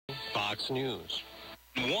Fox News.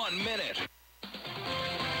 1 minute.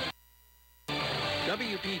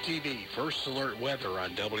 WPTV First Alert Weather on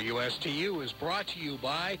WSTU is brought to you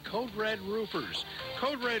by Code Red Roofers.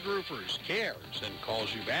 Code Red Roofers cares and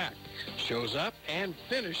calls you back. Shows up and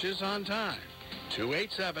finishes on time.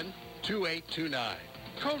 287-2829.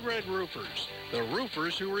 Code Red Roofers, the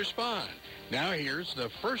roofers who respond. Now here's the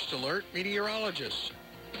First Alert meteorologist.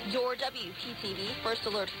 Your WPTV First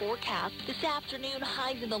Alert forecast. This afternoon,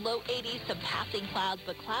 highs in the low 80s, some passing clouds,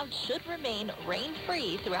 but clouds should remain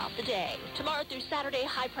rain-free throughout the day. Tomorrow through Saturday,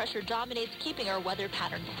 high pressure dominates, keeping our weather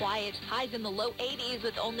pattern quiet. Highs in the low 80s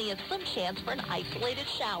with only a slim chance for an isolated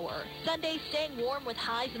shower. Sunday, staying warm with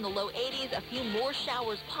highs in the low 80s, a few more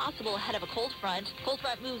showers possible ahead of a cold front. Cold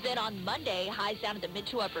front moves in on Monday, highs down to the mid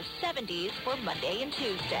to upper 70s for Monday and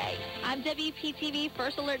Tuesday. I'm WPTV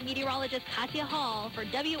First Alert meteorologist Katya Hall for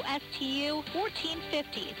WSTU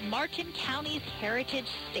 1450, Martin County's Heritage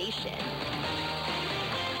Station.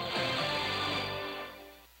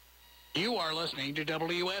 You are listening to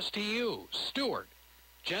WSTU, Stewart,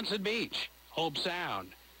 Jensen Beach, Hope Sound,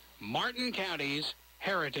 Martin County's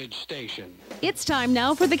Heritage Station. It's time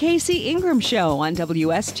now for the Casey Ingram Show on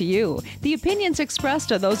WSTU. The opinions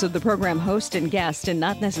expressed are those of the program host and guest and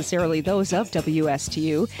not necessarily those of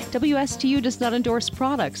WSTU. WSTU does not endorse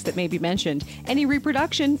products that may be mentioned. Any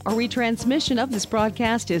reproduction or retransmission of this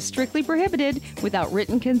broadcast is strictly prohibited without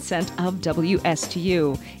written consent of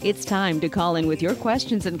WSTU. It's time to call in with your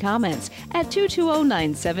questions and comments at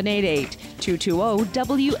 220-9788,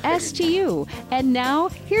 220-WSTU. And now,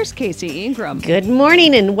 here's Casey Ingram. Good morning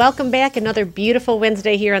and welcome back. Another beautiful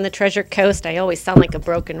Wednesday here on the Treasure Coast. I always sound like a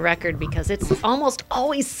broken record because it's almost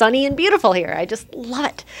always sunny and beautiful here. I just love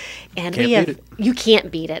it. And you can't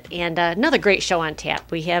beat it. And another great show on tap.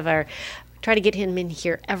 We have try to get him in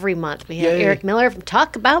here every month. We have Eric Miller from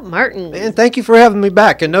Talk About Martin. And thank you for having me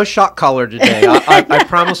back. And no shock collar today. I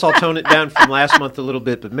promise I'll tone it down from last month a little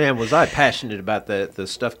bit. But man, was I passionate about the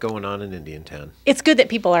stuff going on in Indiantown. It's good that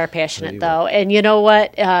people are passionate, though. And you know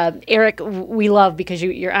what, Eric, we love because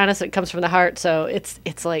you're honest. It comes from the heart. So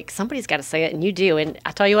it's like somebody's got to say it, and you do. And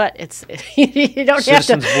I tell you what, it's you don't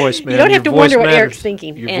Citizen's have to. Voice, man. You don't have to wonder what matters. Eric's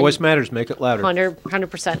thinking. Your voice matters. Make it louder.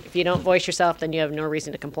 100%. If you don't voice yourself, then you have no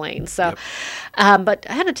reason to complain. So. Yep. But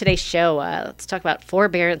ahead of today's show, let's talk about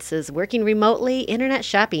forbearances. Working remotely, internet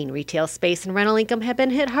shopping, retail space, and rental income have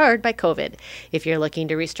been hit hard by COVID. If you're looking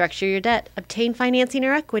to restructure your debt, obtain financing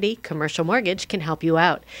or equity, Commercial Mortgage can help you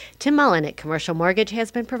out. Tim Mullen at Commercial Mortgage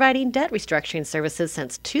has been providing debt restructuring services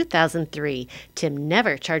since 2003. Tim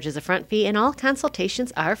never charges a front fee, and all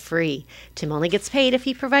consultations are free. Tim only gets paid if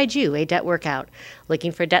he provides you a debt workout.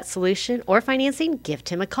 Looking for debt solution or financing? Give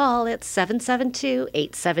Tim a call at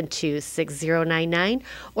 772-872-6099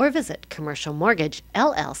 or visit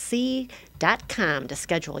commercialmortgagellc.com to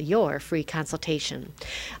schedule your free consultation.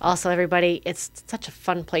 Also, everybody, it's such a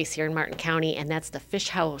fun place here in Martin County, and that's the Fish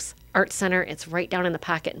House Art Center. It's right down in the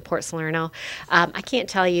pocket in Port Salerno. I can't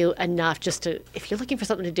tell you enough if you're looking for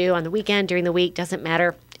something to do on the weekend, during the week, doesn't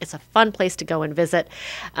matter. It's a fun place to go and visit.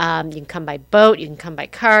 You can come by boat, you can come by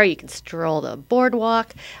car, you can stroll the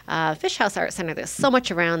boardwalk. Fish House Art Center, there's so much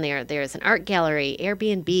around there. There's an art gallery,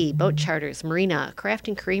 Airbnb, boat charters, marina, craft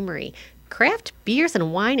and creamery, craft beers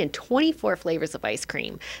and wine, and 24 flavors of ice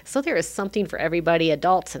cream. So there is something for everybody,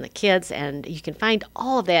 adults and the kids, and you can find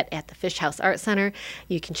all of that at the Fish House Art Center.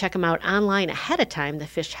 You can check them out online ahead of time,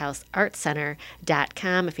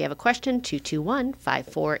 thefishhouseartcenter.com. If you have a question,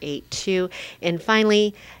 221-5482. And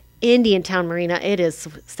finally, Indiantown Marina. It is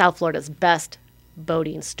South Florida's best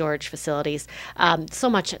boating storage facilities. So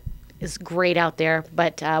much is great out there,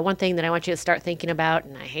 but one thing that I want you to start thinking about,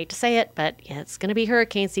 and I hate to say it, but it's going to be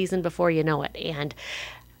hurricane season before you know it. And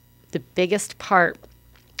the biggest part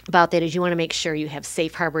about that is you want to make sure you have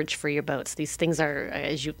safe harborage for your boats. These things are,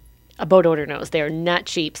 as a boat owner knows, they are not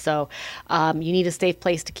cheap, so you need a safe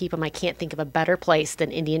place to keep them. I can't think of a better place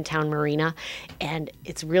than Indiantown Marina, and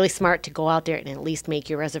it's really smart to go out there and at least make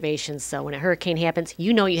your reservations, so when a hurricane happens,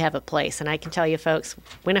 you know you have a place. And I can tell you, folks,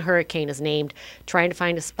 when a hurricane is named, trying to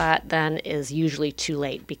find a spot then is usually too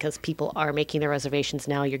late because people are making their reservations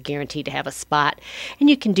now. You're guaranteed to have a spot, and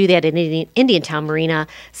you can do that in Indiantown Marina,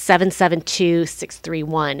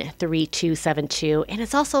 772-631-3272, and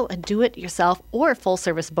it's also a do-it-yourself or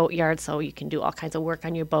full-service boat yard, so you can do all kinds of work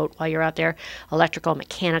on your boat while you're out there, electrical,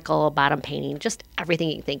 mechanical, bottom painting, just everything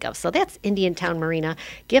you can think of. So that's Indiantown Marina.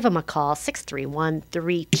 Give them a call,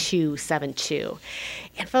 631-3272.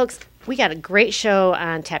 And folks, we got a great show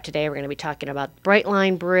on tap today. We're going to be talking about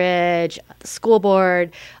Brightline Bridge, the school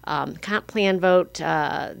board, comp plan vote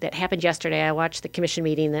that happened yesterday. I watched the commission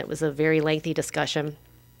meeting. That was a very lengthy discussion.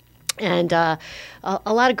 And a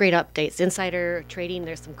lot of great updates. Insider trading,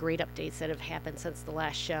 there's some great updates that have happened since the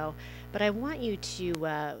last show. But I want you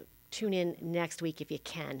to tune in next week if you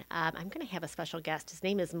can. I'm going to have a special guest. His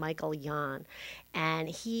name is Michael Yon, and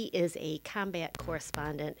he is a combat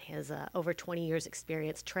correspondent, has over 20 years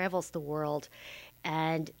experience, travels the world,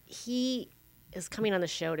 and he is coming on the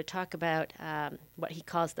show to talk about what he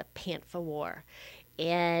calls the Panther War.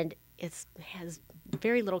 And it has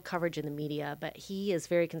very little coverage in the media, but he is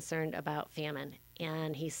very concerned about famine.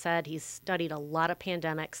 And he said he's studied a lot of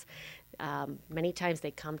pandemics. Many times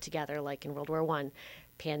they come together, like in World War I.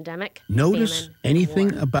 Pandemic, notice famine, anything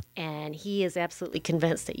war. about... And he is absolutely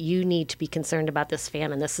convinced that you need to be concerned about this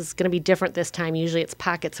famine. This is going to be different this time. Usually it's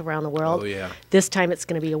pockets around the world. Oh, yeah. This time it's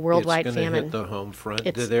going to be a worldwide it's famine. It's going to hit the home front.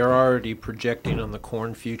 They're already projecting on the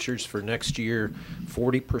corn futures for next year,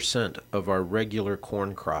 40% of our regular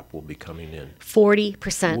corn crop will be coming in.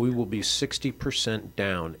 40%. We will be 60%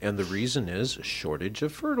 down. And the reason is a shortage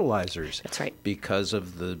of fertilizers. That's right. Because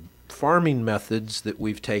of the farming methods that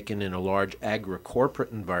we've taken in a large agri-corporate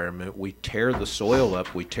environment. We tear the soil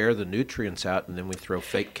up, we tear the nutrients out, and then we throw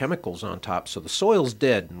fake chemicals on top. So the soil's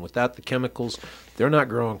dead, and without the chemicals, they're not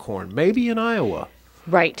growing corn. Maybe in Iowa.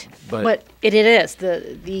 Right. But it is.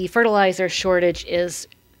 The fertilizer shortage is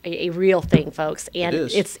a real thing, folks. And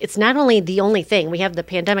it's not only the only thing. We have the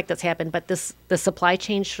pandemic that's happened, but the supply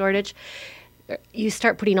chain shortage. You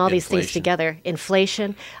start putting all these things together.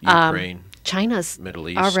 Inflation. Ukraine. China's Middle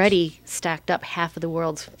East. already stacked up half of the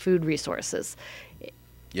world's food resources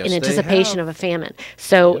Yes, in anticipation of a famine.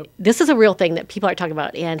 So this is a real thing that people are talking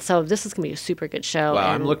about. And so this is going to be a super good show.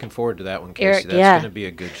 Wow, and I'm looking forward to that one, Casey. Eric, That's going to be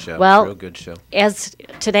a good show. Well, real good show. As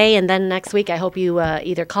today and then next week, I hope you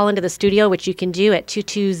either call into the studio, which you can do at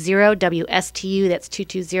 220-WSTU. That's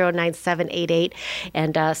 220-9788.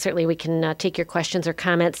 And certainly we can take your questions or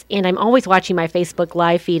comments. And I'm always watching my Facebook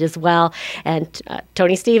live feed as well. And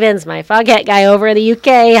Tony Stevens, my Foghat guy over in the UK.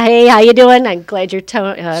 Hey, how you doing? I'm glad you're...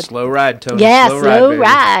 slow ride, Tony. Yeah, slow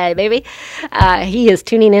ride, baby. He is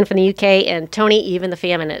tuning in from the UK, and Tony, even the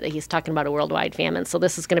famine, he's talking about a worldwide famine. So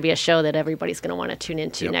this is going to be a show that everybody's going to want to tune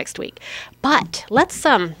into next week. But let's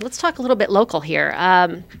talk a little bit local here.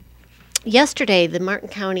 Yesterday, the Martin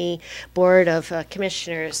County Board of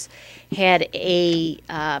Commissioners had a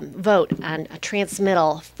vote on a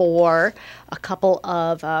transmittal for a couple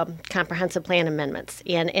of comprehensive plan amendments,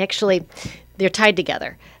 and actually, they're tied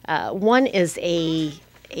together. One is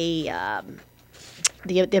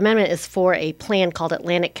the amendment is for a plan called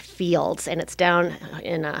Atlantic Fields, and it's down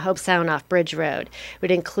in Hope Sound off Bridge Road. It would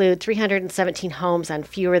include 317 homes on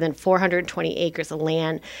fewer than 420 acres of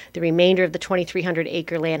land. The remainder of the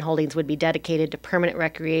 2,300-acre land holdings would be dedicated to permanent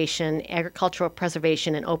recreation, agricultural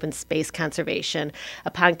preservation, and open space conservation.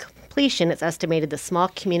 Upon completion, it's estimated the small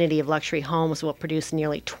community of luxury homes will produce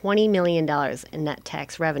nearly $20 million in net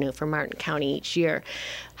tax revenue for Martin County each year.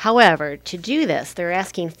 However, to do this, they're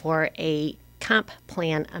asking for a comp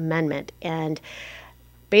plan amendment, and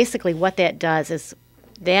basically what that does is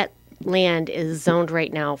that land is zoned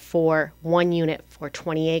right now for 1 unit for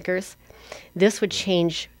 20 acres. This would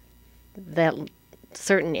change that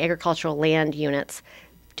certain agricultural land units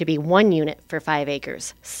to be 1 unit for 5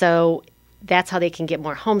 acres. So that's how they can get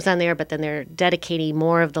more homes on there, but then they're dedicating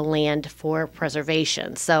more of the land for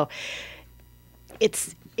preservation. So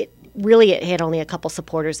it had only a couple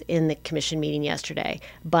supporters in the commission meeting yesterday,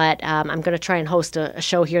 but I'm going to try and host a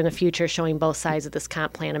show here in the future showing both sides of this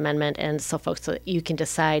comp plan amendment, and so folks, so that you can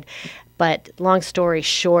decide. But long story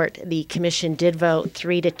short, the commission did vote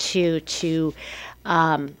 3-2 to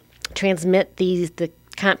transmit the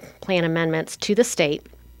comp plan amendments to the state.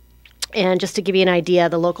 And just to give you an idea,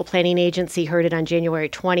 the local planning agency heard it on January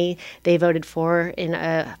 20. They voted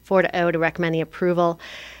 4-0 to recommend the approval.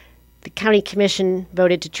 The county commission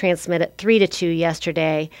voted to transmit it 3-2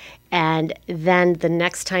 yesterday, and then the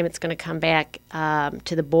next time it's going to come back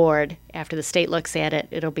to the board after the state looks at it,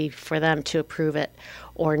 it'll be for them to approve it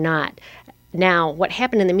or not. Now, what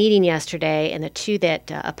happened in the meeting yesterday, and the two that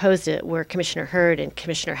opposed it were Commissioner Hurd and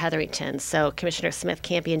Commissioner Hetherington. So Commissioner Smith,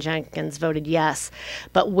 Campy, and Jenkins voted yes,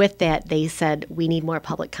 but with that, they said we need more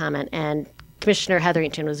public comment, and Commissioner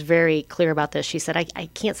Hetherington was very clear about this. She said, I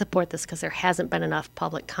can't support this because there hasn't been enough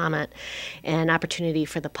public comment and opportunity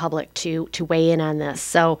for the public to weigh in on this.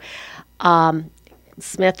 So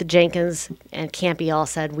Smith, Jenkins, and Campy all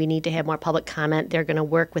said we need to have more public comment. They're going to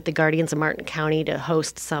work with the Guardians of Martin County to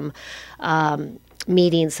host some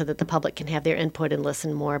meetings so that the public can have their input and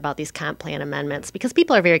listen more about these comp plan amendments, because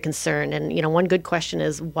people are very concerned. And, one good question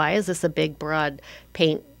is, why is this a big, broad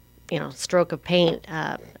paint stroke of paint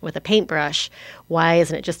with a paintbrush. Why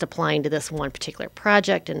isn't it just applying to this one particular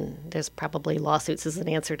project? And there's probably lawsuits as an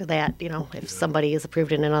answer to that, if somebody is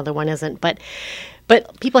approved and another one isn't. But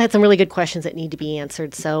people had some really good questions that need to be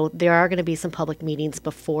answered. So there are going to be some public meetings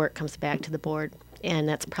before it comes back to the board. And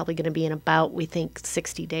that's probably going to be in about, we think,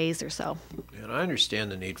 60 days or so. And I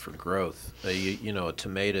understand the need for growth. A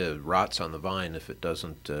tomato rots on the vine if it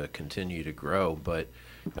doesn't continue to grow. But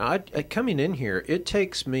coming in here, it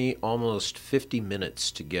takes me almost 50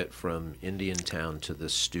 minutes to get from Indiantown to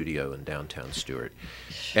this studio in downtown Stuart.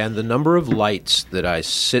 And the number of lights that I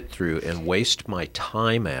sit through and waste my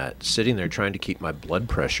time at, sitting there trying to keep my blood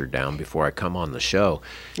pressure down before I come on the show,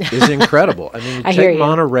 is incredible. I mean, take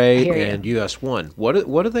Monterey and US 1. What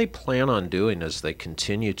do they plan on doing as they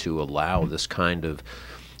continue to allow this kind of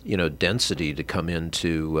density to come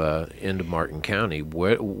into Martin County?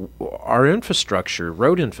 Our infrastructure,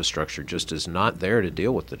 road infrastructure, just is not there to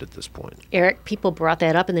deal with it at this point. Eric, people brought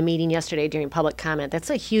that up in the meeting yesterday during public comment. That's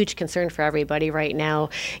a huge concern for everybody right now.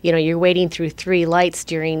 You're waiting through 3 lights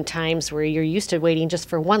during times where you're used to waiting just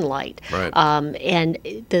for 1 light. Right. And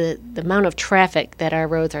the amount of traffic that our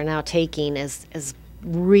roads are now taking is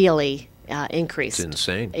really increased. It's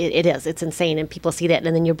insane. It is. It's insane, and people see that.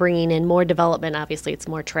 And then you're bringing in more development. Obviously, it's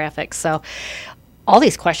more traffic. So all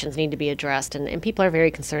these questions need to be addressed, and people are very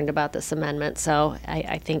concerned about this amendment. So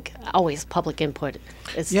I think always public input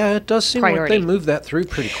is it does seem priority. Like they moved that through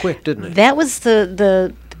pretty quick, didn't it? That was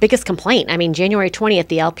the biggest complaint. I mean, January 20th,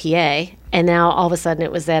 the LPA, and now all of a sudden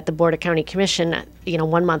it was at the Board of County Commission,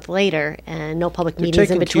 1 month later, and no public meetings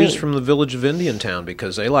in between. They're taking cues from the village of Indiantown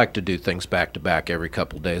because they like to do things back to back every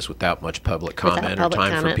couple of days without much public comment or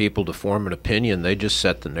time for people to form an opinion. They just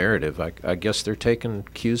set the narrative. I guess they're taking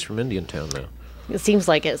cues from Indiantown now. It seems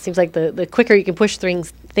like it. It seems like the quicker you can push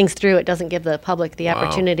things through, it doesn't give the public the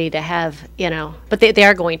opportunity to have, but they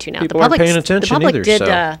are going to now. People aren't paying attention The public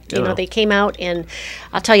either, did, they came out, and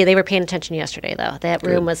I'll tell you, they were paying attention yesterday, though. That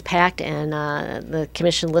room was packed, and the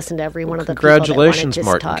commission listened to every one of the people that wanted to Congratulations,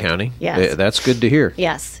 Martin talk. County. Yes. That's good to hear.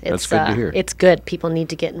 Yes. That's good to hear. It's good. People need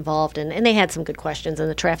to get involved, and they had some good questions, and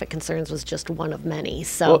the traffic concerns was just one of many.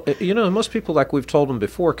 So, most people, like we've told them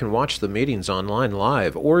before, can watch the meetings online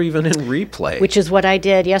live or even in replay. Which is what I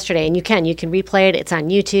did yesterday, and you can replay it. It's on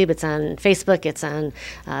YouTube, it's on Facebook, it's on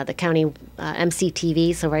the county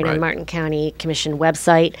MCTV, so right on Martin County Commission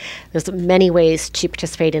website. There's many ways to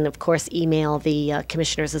participate, and of course email the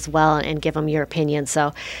commissioners as well and give them your opinion.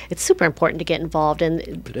 So it's super important to get involved. And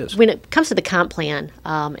it is. When it comes to the comp plan,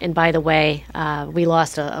 and by the way, we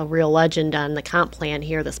lost a real legend on the comp plan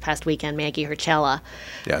here this past weekend, Maggie Herchella.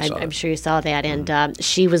 Yeah, I'm sure you saw that, and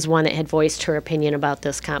she was one that had voiced her opinion about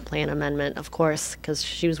this comp plan amendment, of course, because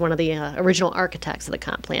she was one of the original architects of the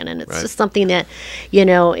comp plan, and it's just something that,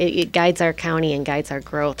 it guides our county and guides our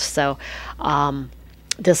growth. So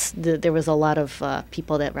there was a lot of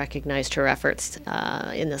people that recognized her efforts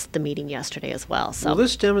in the meeting yesterday as well. So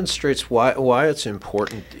this demonstrates why it's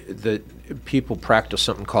important that people practice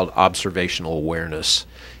something called observational awareness.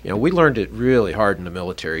 We learned it really hard in the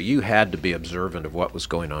military. You had to be observant of what was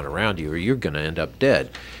going on around you, or you're going to end up dead.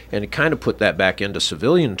 And to kind of put that back into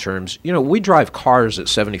civilian terms, we drive cars at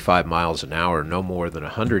 75 miles an hour, no more than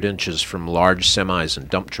 100 inches from large semis and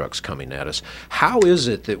dump trucks coming at us. How is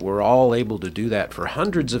it that we're all able to do that for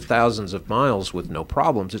hundreds of thousands of miles with no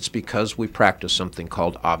problems? It's because we practice something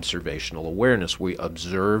called observational awareness. We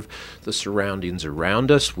observe the surroundings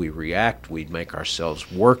around us, we react, we make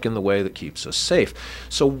ourselves work in the way that keeps us safe.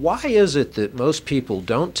 So why is it that most people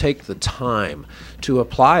don't take the time to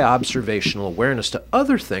apply observational awareness to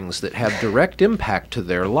other things that have direct impact to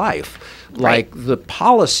their life, like the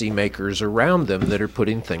policymakers around them that are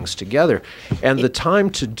putting things together? And the time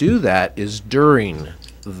to do that is during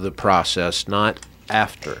the process, not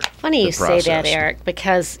after. Funny you say that, Eric,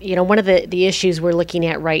 because one of the issues we're looking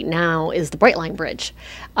at right now is the Brightline Bridge.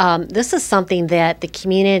 This is something that the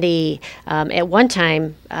community at one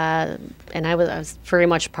time, and I was very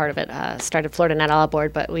much part of it, started Florida Not All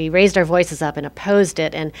Aboard, but we raised our voices up and opposed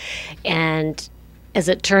it, and as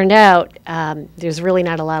it turned out, there's really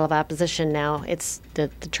not a lot of opposition now. It's the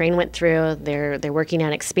train went through. They're working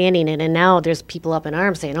on expanding it, and now there's people up in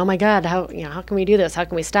arms saying, "Oh my God, how can we do this? How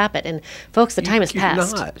can we stop it?" And folks, the time has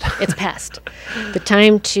passed. It's passed. The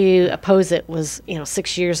time to oppose it was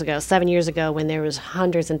 6 years ago, 7 years ago, when there was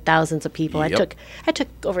hundreds and thousands of people. Yep. I took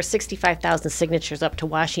over 65,000 signatures up to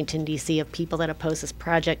Washington D.C. of people that oppose this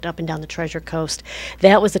project up and down the Treasure Coast.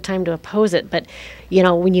 That was the time to oppose it. But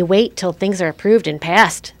when you wait till things are approved and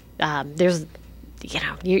passed, there's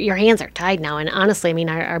your hands are tied now. And honestly, I mean,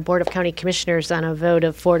 our Board of County Commissioners on a vote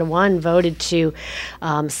of 4-1 voted to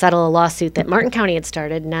settle a lawsuit that Martin County had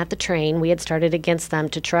started, not the train. We had started against them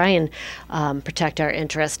to try and protect our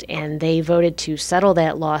interest, and they voted to settle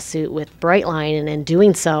that lawsuit with Brightline, and in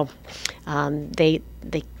doing so,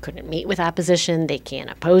 they couldn't meet with opposition. They can't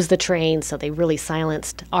oppose the train, so they really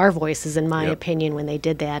silenced our voices, in my opinion, when they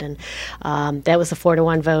did that. And that was a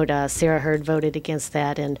 4-1 vote. Sarah Hurd voted against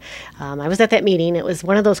that, and I was at that meeting. It was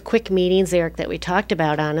one of those quick meetings, Eric, that we talked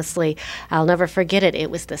about. Honestly, I'll never forget it. It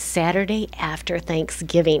was the Saturday after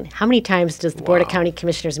Thanksgiving. How many times does the Board of County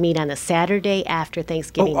Commissioners meet on the Saturday after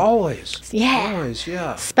Thanksgiving? Oh, always. Yeah. Always,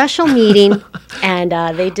 yeah. Special meeting, and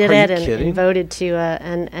they did Are it you kidding? and voted to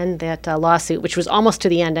end that lawsuit, which was almost to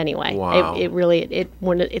the end anyway. Wow.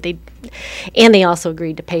 They also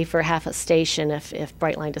agreed to pay for half a station if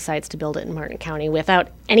Brightline decides to build it in Martin County without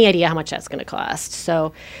any idea how much that's going to cost.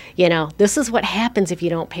 So, this is what happens if you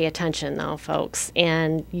don't pay attention, though, folks.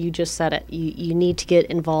 And you just said it. You need to get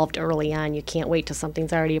involved early on. You can't wait till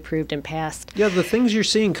something's already approved and passed. Yeah, the things you're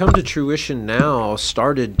seeing come to fruition now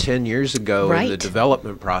started 10 years ago in the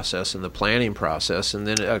development process and the planning process, and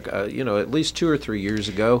then at least 2 or 3 years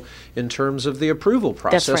ago in terms of the approval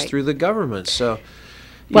process through the government. So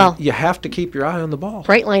you have to keep your eye on the ball.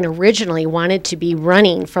 Brightline originally wanted to be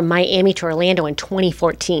running from Miami to Orlando in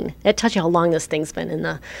 2014. That tells you how long this thing's been in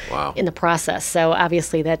the process. So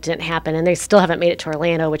obviously that didn't happen, and they still haven't made it to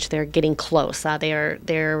Orlando, which they're getting close.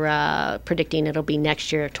 They're predicting it'll be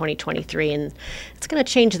next year, 2023, and it's going to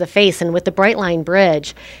change the face. And with the Brightline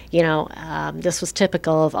Bridge, this was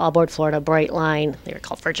typical of All Aboard Florida, Brightline. They were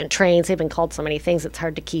called Virgin Trains. They've been called so many things it's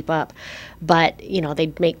hard to keep up. But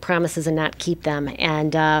they'd make promises and not keep them.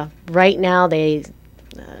 And right now,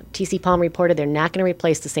 T.C. Palm reported they're not going to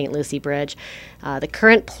replace the St. Lucie Bridge. The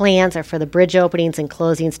current plans are for the bridge openings and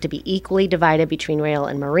closings to be equally divided between rail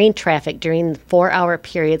and marine traffic during the 4-hour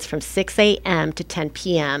periods from 6 a.m. to 10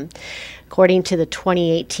 p.m. According to the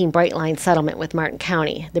 2018 Brightline settlement with Martin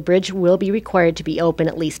County, the bridge will be required to be open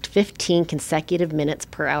at least 15 consecutive minutes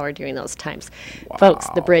per hour during those times. Wow. Folks,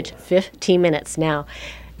 the bridge, 15 minutes. Now,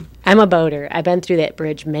 I'm a boater. I've been through that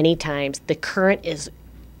bridge many times. The current is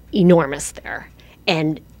enormous there.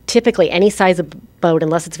 And typically any size of boat,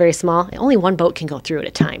 unless it's very small, only one boat can go through at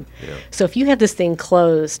a time. Yeah. So if you have this thing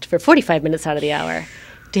closed for 45 minutes out of the hour,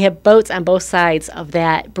 to have boats on both sides of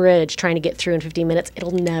that bridge trying to get through in 15 minutes,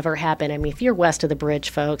 it'll never happen. I mean, if you're west of the bridge,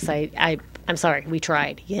 folks, I'm sorry, we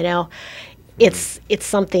tried, It's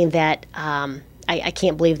something that I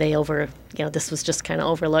can't believe they this was just kind of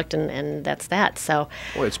overlooked, and that's that. So,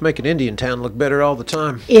 boy, it's making Indian Town look better all the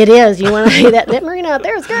time. It is. You want to say that marina out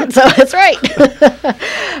there is good, so that's right.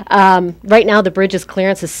 Right now, the bridge's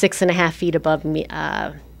clearance is 6.5 feet above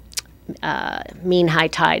mean high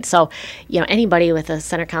tide. So, anybody with a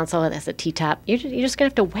center console that has a T-top, you're just gonna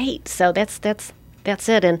have to wait. So that's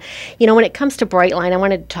it. And, when it comes to Brightline, I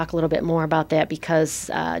wanted to talk a little bit more about that because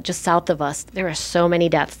just south of us, there are so many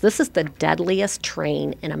deaths. This is the deadliest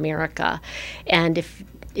train in America. And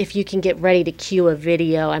if you can get ready to cue a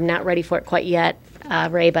video, I'm not ready for it quite yet,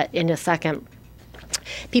 Ray, but in a second,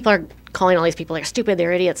 people are calling all these people, they're stupid,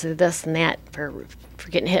 they're idiots, they're this and that for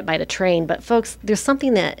getting hit by the train. But folks, there's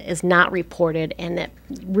something that is not reported and that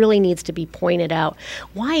really needs to be pointed out.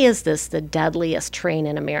 Why is this the deadliest train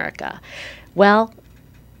in America? Well,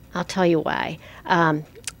 I'll tell you why.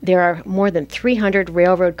 There are more than 300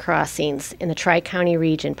 railroad crossings in the Tri-County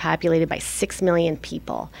region populated by 6 million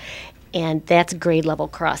people. And that's grade level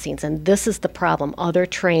crossings. And this is the problem. Other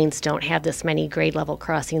trains don't have this many grade level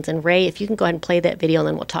crossings. And Ray, if you can go ahead and play that video,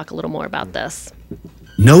 then we'll talk a little more about this.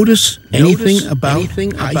 Notice anything about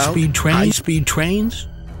high-speed trains?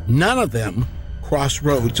 None of them cross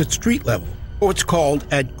roads at street level, or what's called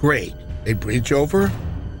at grade. They bridge over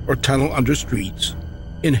or tunnel under streets.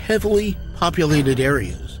 In heavily populated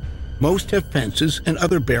areas, most have fences and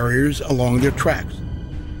other barriers along their tracks.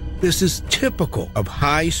 This is typical of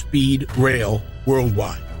high-speed rail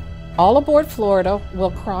worldwide. All Aboard Florida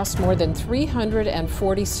will cross more than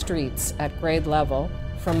 340 streets at grade level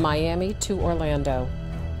from Miami to Orlando,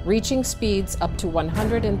 reaching speeds up to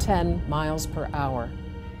 110 miles per hour.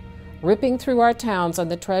 Ripping through our towns on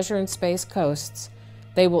the Treasure and Space coasts,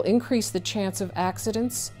 they will increase the chance of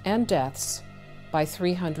accidents and deaths by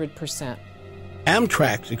 300%.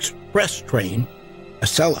 Amtrak's express train,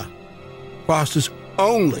 Acela, crosses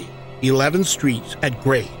only 11 streets at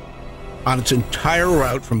grade on its entire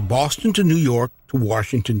route from Boston to New York to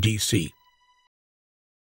Washington, D.C.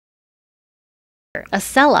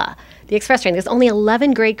 Acela, the express train. There's only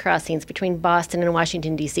 11 grade crossings between Boston and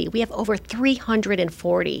Washington, D.C. We have over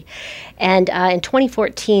 340. And in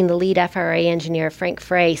 2014, the lead FRA engineer, Frank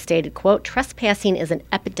Frey, stated, quote, trespassing is an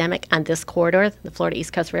epidemic on this corridor, the Florida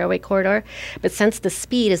East Coast Railway corridor. But since the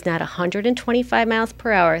speed is not 125 miles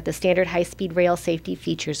per hour, the standard high-speed rail safety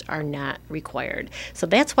features are not required. So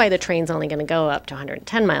that's why the train's only going to go up to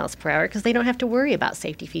 110 miles per hour, because they don't have to worry about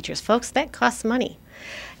safety features. Folks, that costs money.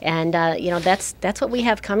 And, that's what we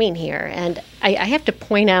have coming here. And I have to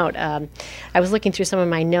point out, I was looking through some of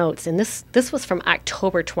my notes, and this was from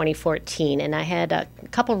October 2014, and I had a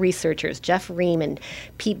couple researchers, Jeff Ream and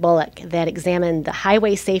Pete Bullock, that examined the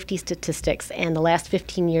highway safety statistics and the last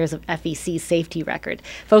 15 years of FEC's safety record.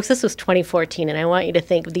 Folks, this was 2014, and I want you to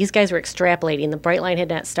think, these guys were extrapolating. The Brightline had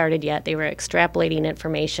not started yet. They were extrapolating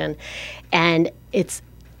information, and it's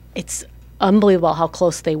unbelievable how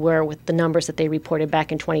close they were with the numbers that they reported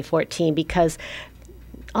back in 2014, because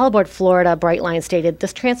All Aboard Florida, Brightline stated,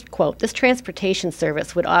 this transportation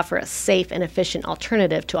service would offer a safe and efficient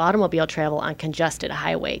alternative to automobile travel on congested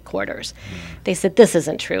highway corridors. They said this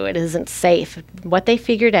isn't true. It isn't safe. What they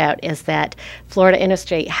figured out is that Florida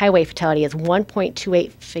interstate highway fatality is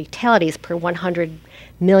 1.28 fatalities per 100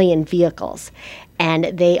 million vehicles.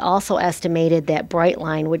 And they also estimated that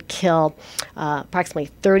Brightline would kill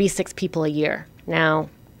approximately 36 people a year. Now,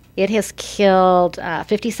 it has killed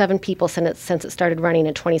 57 people since it started running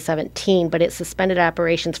in 2017, but it suspended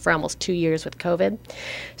operations for almost 2 years with COVID.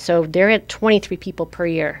 So they're at 23 people per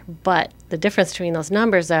year. But the difference between those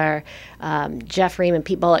numbers are Jeff Ream and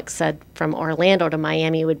Pete Bullock said from Orlando to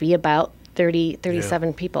Miami would be about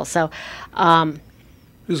 37 people. So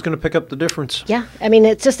who's going to pick up the difference? Yeah, I mean,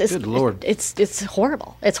 it's just Good Lord. It's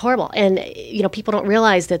horrible. It's horrible, and people don't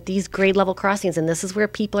realize that these grade level crossings, and this is where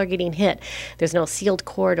people are getting hit. There's no sealed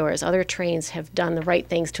corridors. Other trains have done the right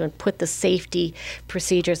things to put the safety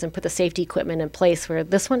procedures and put the safety equipment in place. Where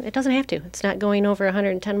this one, it doesn't have to. It's not going over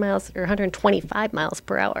 110 miles or 125 miles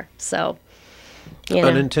per hour. So.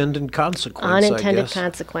 Unintended consequences. Unintended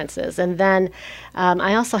consequences. And then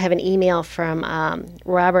I also have an email from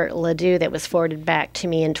Robert Ledoux that was forwarded back to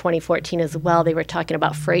me in 2014 as well. They were talking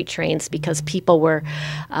about freight trains because people were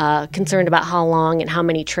concerned about how long and how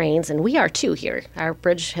many trains, and we are too here. Our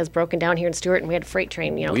bridge has broken down here in Stewart, and we had a freight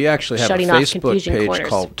train, we actually have a Facebook page corners.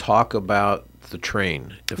 Called Talk About the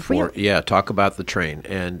Train. Talk About the Train.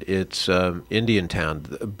 And it's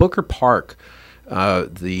Indiantown. Booker Park,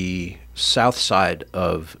 the south side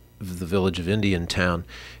of the village of Indiantown,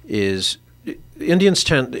 is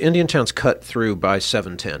Indiantown's cut through by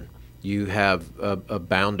 710. You have a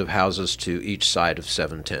bound of houses to each side of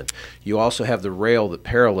 710. You also have the rail that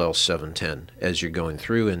parallels 710 as you're going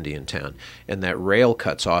through Indiantown, and that rail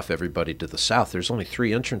cuts off everybody to the south. There's only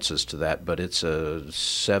 3 entrances to that, but it's a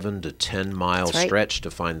 7 to 10 mile stretch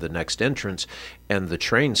to find the next entrance, and the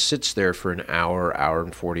train sits there for an hour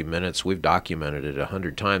and 40 minutes. We've documented it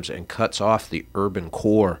 100 times, and cuts off the urban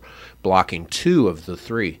core, blocking 2 of the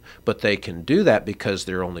 3. But they can do that because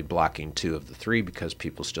they're only blocking 2 of the 3 because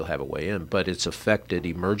people still have a way in. But it's affected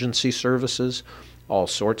emergency services, all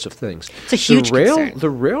sorts of things. It's a huge concern. The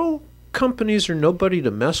rail companies are nobody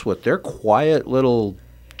to mess with. They're quiet little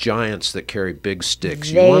giants that carry big sticks.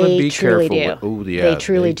 You want to be careful. They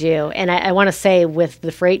truly do. And I want to say with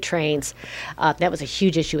the freight trains, that was a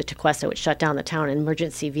huge issue with Tequesta, which shut down the town, and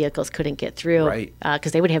emergency vehicles couldn't get through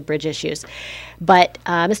because they would have bridge issues. But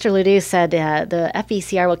Mr. Ledoux said the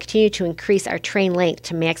FECR will continue to increase our train length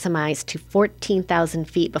to maximize to 14,000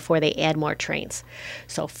 feet before they add more trains.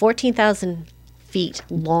 So 14,000 feet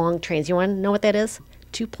long trains. You want to know what that is?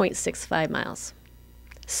 2.65 miles.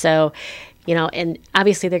 So, and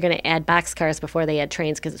obviously they're going to add boxcars before they add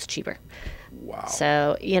trains because it's cheaper. Wow.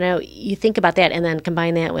 So, you think about that and then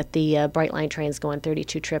combine that with the Brightline trains going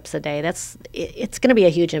 32 trips a day. It's going to be a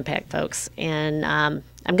huge impact, folks. And I'm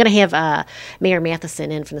going to have Mayor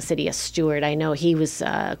Matheson in from the city of Stewart. I know he was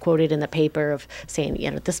quoted in the paper of saying,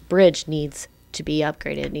 this bridge needs to be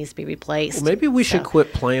upgraded. It needs to be replaced. Well, maybe we should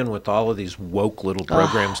quit playing with all of these woke little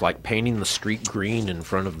programs like painting the street green in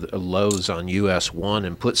front of the Lowe's on US 1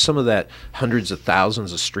 and put some of that hundreds of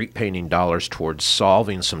thousands of street painting dollars towards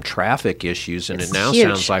solving some traffic issues. And it now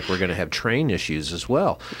sounds like we're going to have train issues as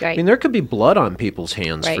well. Right. I mean, there could be blood on people's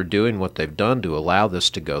hands for doing what they've done to allow this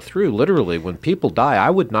to go through. Literally, when people die, I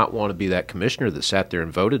would not want to be that commissioner that sat there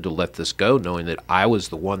and voted to let this go, knowing that I was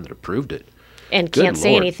the one that approved it. and Good can't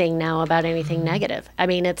say Lord. anything now about anything negative. I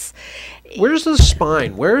mean, it's Where's the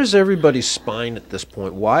spine? Where is everybody's spine at this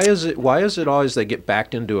point? Why is it always they get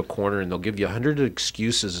backed into a corner and they'll give you 100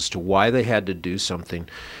 excuses as to why they had to do something?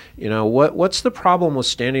 You know, what's the problem with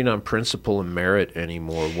standing on principle and merit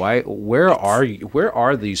anymore? Where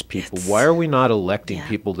are these people? Why are we not electing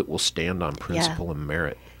people that will stand on principle and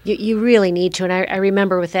merit? you really need to. And I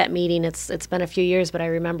remember with that meeting, it's been a few years, but I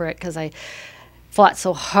remember it because I fought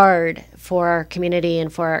so hard for our community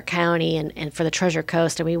and for our county and for the Treasure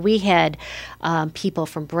Coast. I mean, we had people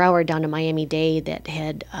from Broward down to Miami-Dade that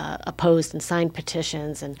had opposed and signed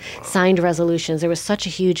petitions and signed resolutions. There was such a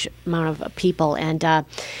huge amount of people, and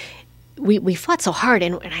we fought so hard.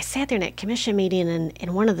 And I sat there in that commission meeting,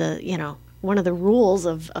 and one of the rules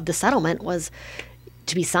of the settlement was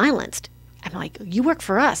to be silenced. I'm like, you work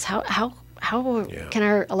for us. How can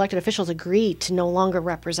our elected officials agree to no longer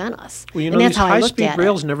represent us? Well, you know, these high-speed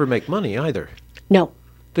rails never make money either. No.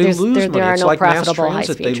 They lose money. There are It's no like mass profitable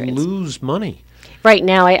transit. high-speed They trains. lose money. Right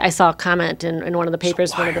now, I saw a comment in one of the papers.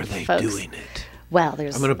 So why one of are the they folks, doing it? Well,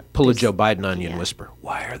 there's. I'm going to pull a Joe Biden on you and whisper,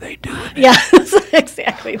 why are they doing it? Yeah,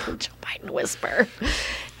 exactly. The Joe Biden whisper.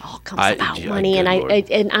 It all comes about money, and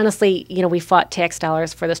and honestly, you know, we fought tax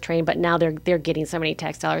dollars for this train, but now they're getting so many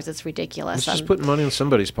tax dollars, it's ridiculous. It's just putting money in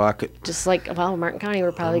somebody's pocket. Just like, well, Martin County,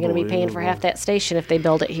 we're probably going to be paying for half that station if they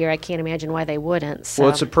build it here. I can't imagine why they wouldn't. So.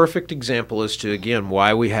 Well, it's a perfect example as to, again,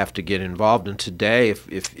 why we have to get involved. And today,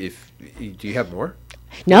 if do you have more?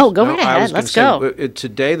 No, go right ahead. Let's go.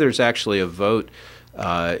 Today, there's actually a vote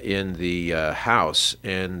in the House,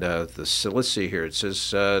 and let's see here. It says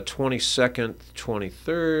 22nd,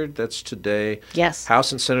 23rd. That's today. Yes.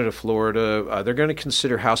 House and Senate of Florida. They're going to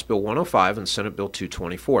consider House Bill 105 and Senate Bill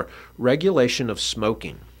 224, regulation of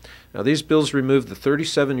smoking. Now, these bills remove the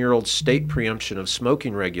 37-year-old state preemption of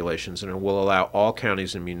smoking regulations and will allow all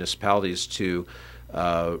counties and municipalities to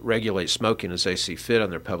regulate smoking as they see fit on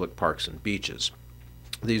their public parks and beaches.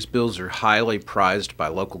 These bills are highly prized by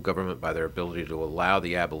local government by their ability to allow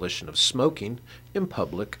the abolition of smoking in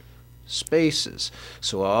public spaces.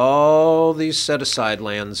 So all these set-aside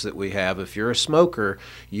lands that we have, if you're a smoker,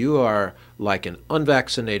 you are like an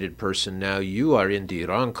unvaccinated person now. You are in the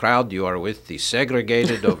wrong crowd. You are with the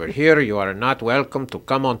segregated over here. You are not welcome to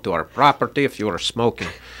come onto our property if you are smoking.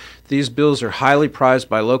 These bills are highly prized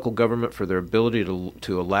by local government for their ability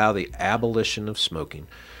to allow the abolition of smoking.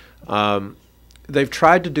 They've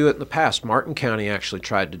tried to do it in the past. Martin County actually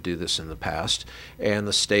tried to do this in the past, and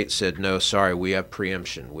the state said, no, sorry, we have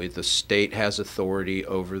preemption. The state has authority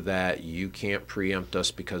over that. You can't preempt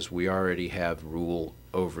us because we already have rule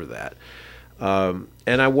over that. And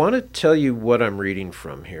I want to tell you what I'm reading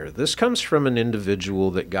from here. This comes from an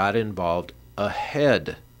individual that got involved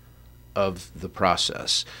ahead of the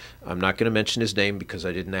process. I'm not going to mention his name because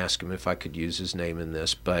I didn't ask him if I could use his name in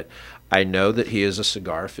this, but I know that he is a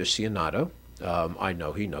cigar aficionado. I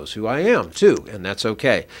know he knows who I am, too, and that's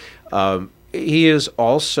okay. He is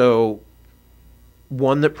also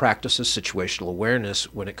one that practices situational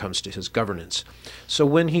awareness when it comes to his governance. So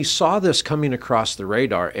when he saw this coming across the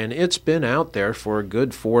radar, and it's been out there for a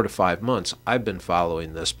good 4 to 5 months, I've been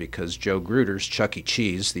following this because Joe Gruters, Chuck E.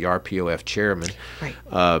 Cheese, the RPOF chairman,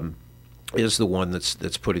 is the one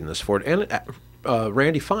that's putting this forward. And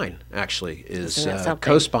Randy Fine, actually, is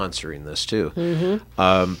co-sponsoring this, too.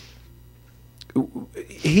 Mm-hmm.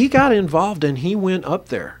 He got involved and he went up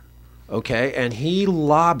there, okay, and he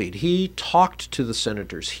lobbied. He talked to the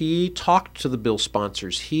senators. He talked to the bill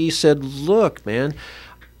sponsors. He said, look, man,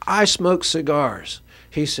 I smoke cigars.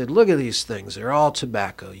 He said, look at these things. They're all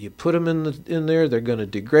tobacco. You put them in there, they're going to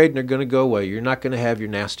degrade and they're going to go away. You're not going to have your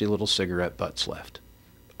nasty little cigarette butts left.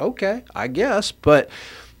 Okay, I guess, but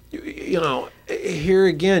you know, here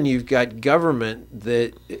again, you've got government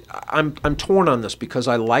that I'm torn on this because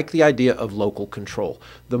I like the idea of local control.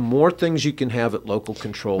 The more things you can have at local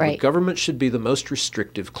control, the government should be the most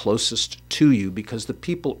restrictive, closest to you, because the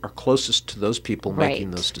people are closest to those people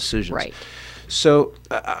making those decisions. Right. So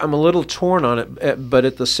I'm a little torn on it, but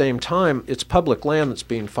at the same time, it's public land that's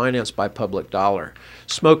being financed by public dollar.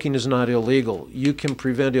 Smoking is not illegal. You can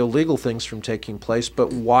prevent illegal things from taking place,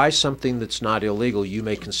 but why something that's not illegal you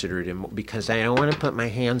may consider it immoral? Because I don't want to put my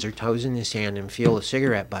hands or toes in the sand and feel a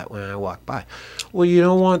cigarette butt when I walk by. Well, you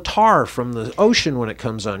don't want tar from the ocean when it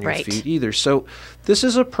comes on your feet either. So this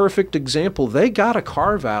is a perfect example. They got a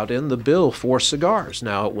carve out in the bill for cigars.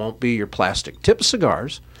 Now, it won't be your plastic tip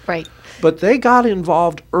cigars. Right. But they got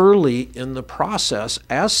involved early in the process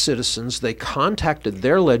as citizens. They contacted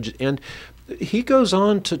their and he goes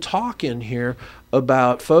on to talk in here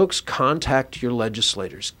about, folks, contact your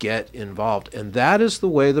legislators, get involved. And that is the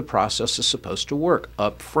way the process is supposed to work,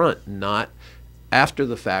 up front, not after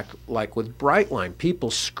the fact, like with Brightline,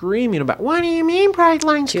 people screaming about, what do you mean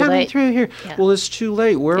Brightline's coming through here? Yeah. Well, it's too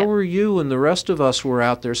late. Where were you when the rest of us were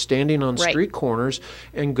out there standing on street corners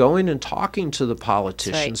and going and talking to the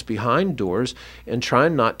politicians behind doors and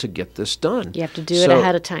trying not to get this done? You have to do it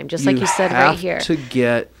ahead of time, just like you said right here. You have to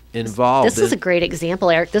get involved. This is a great example,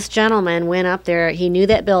 Eric. This gentleman went up there. He knew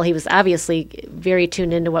that bill. He was obviously very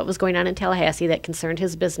tuned into what was going on in Tallahassee that concerned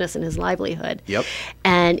his business and his livelihood. Yep.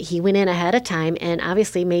 And he went in ahead of time and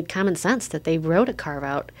obviously made common sense that they wrote a carve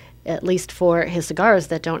out, at least for his cigars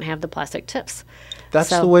that don't have the plastic tips. That's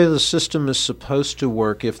the way the system is supposed to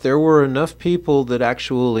work. If there were enough people that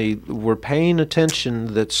actually were paying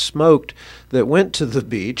attention, that smoked, that went to the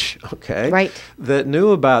beach, that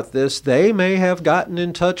knew about this, they may have gotten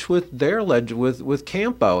in touch with their with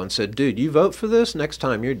Campo and said, dude, you vote for this, next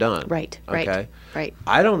time you're done. Right.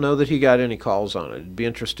 I don't know that he got any calls on it. It'd be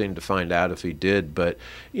interesting to find out if he did. But,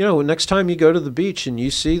 you know, next time you go to the beach and you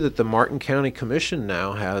see that the Martin County Commission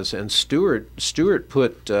now has, and Stewart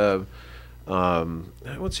put...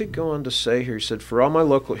 what's he going to say here? He said, for all my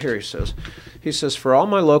local, he says, for all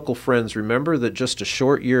my local friends, remember that just a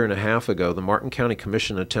short year and a half ago, the Martin County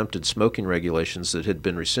Commission attempted smoking regulations that had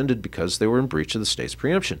been rescinded because they were in breach of the state's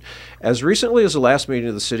preemption. As recently as the last meeting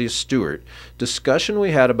of the city of Stewart, discussion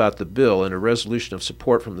we had about the bill and a resolution of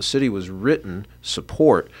support from the city was written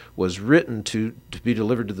to be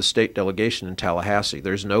delivered to the state delegation in Tallahassee.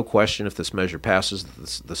 There's no question if this measure passes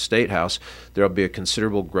the State House, there will be a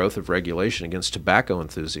considerable growth of regulation against tobacco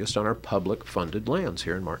enthusiasts on our public-funded lands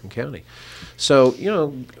here in Martin County. So, you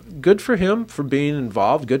know, good for him for being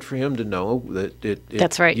involved. Good for him to know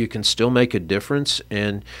that you can still make a difference.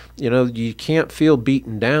 And, you know, you can't feel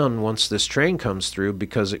beaten down once this train comes through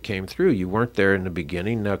because it came through. You weren't there in the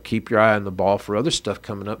beginning. Now keep your eye on the ball for other stuff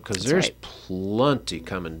coming up because there's plenty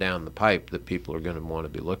coming down the pipe that people are going to want to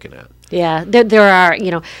be looking at. Yeah, there are,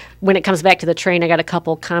 you know, when it comes back to the train, I got a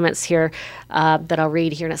couple comments here that I'll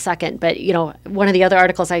read here in a second. But, you know, one of the other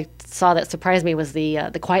articles I saw that surprised me was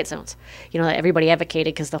the quiet zones. You know, everybody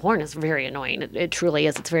advocated because the horn is very annoying. It truly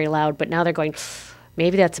is. It's very loud. But now they're going,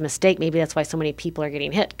 maybe that's a mistake. Maybe that's why so many people are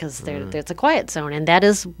getting hit because there's a quiet zone. And that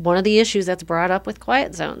is one of the issues that's brought up with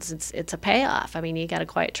quiet zones. It's a payoff. I mean, you got a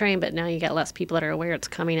quiet train, but now you got less people that are aware it's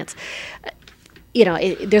coming. It's... You know,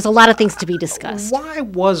 there's a lot of things to be discussed. Why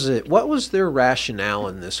was it? What was their rationale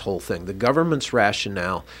in this whole thing? The government's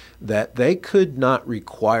rationale that they could not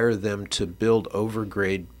require them to build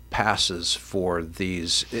overgrade passes for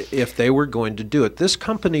these if they were going to do it. This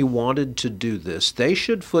company wanted to do this. They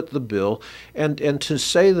should foot the bill. And to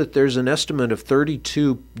say that there's an estimate of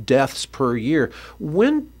 32 deaths per year,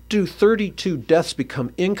 when do 32 deaths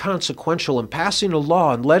become inconsequential in passing a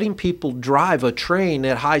law and letting people drive a train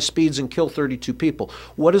at high speeds and kill 32 people?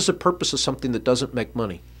 What is the purpose of something that doesn't make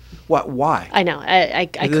money? Why? I know. I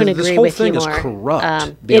couldn't agree with you more. This whole thing is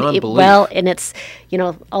corrupt beyond belief. Well, and it's, you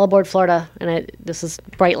know, All Aboard Florida, and this is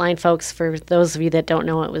Brightline, folks. For those of you that don't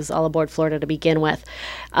know, it was All Aboard Florida to begin with.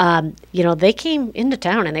 You know, they came into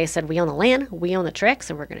town and they said, we own the land, we own the tracks,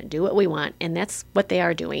 and we're going to do what we want. And that's what they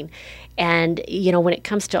are doing. And, you know, when it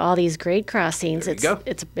comes to all these grade crossings, it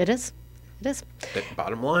is.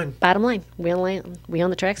 Bottom line. Bottom line. We own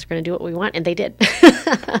the tracks. We're going to do what we want, and they did.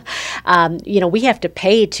 You know, we have to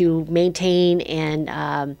pay to maintain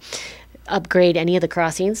and upgrade any of the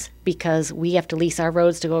crossings because we have to lease our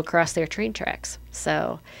roads to go across their train tracks.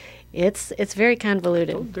 So it's very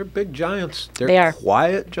convoluted. Oh, they're big giants. They are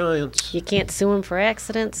quiet giants. You can't sue them for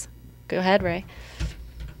accidents. Go ahead, Ray.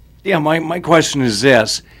 Yeah, my question is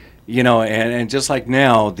this. You know, and just like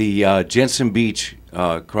now, the Jensen Beach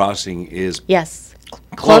crossing is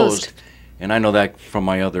closed. And I know that from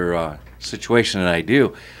my other situation that I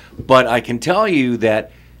do. But I can tell you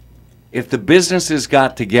that if the businesses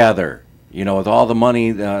got together, you know, with all the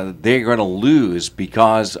money they're going to lose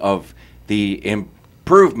because of the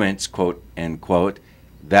improvements, quote, unquote,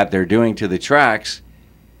 that they're doing to the tracks,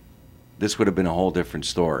 this would have been a whole different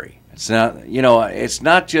story. It's not, you know, it's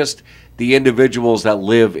not just the individuals that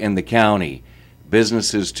live in the county.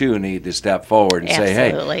 Businesses, too, need to step forward and say,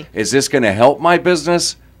 hey, is this going to help my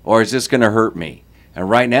business or is this going to hurt me? And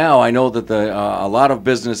right now, I know that a lot of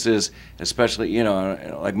businesses, especially, you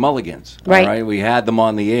know, like Mulligan's, right? We had them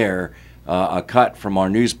on the air, a cut from our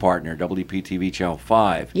news partner, WPTV Channel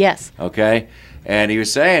 5. Yes. Okay? And he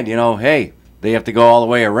was saying, you know, hey, they have to go all the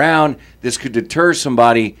way around. This could deter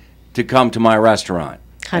somebody to come to my restaurant.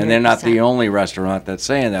 100%. And they're not the only restaurant that's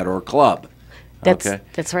saying that, or club.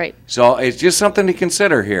 That's right. So it's just something to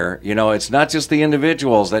consider here. You know, it's not just the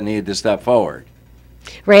individuals that need to step forward.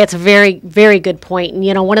 Right, it's a very, very good point. And,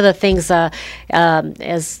 you know, one of the things,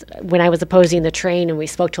 as when I was opposing the train and we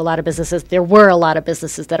spoke to a lot of businesses, there were a lot of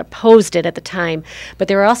businesses that opposed it at the time. But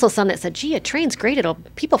there were also some that said, gee, a train's great.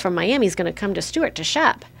 People from Miami is going to come to Stuart to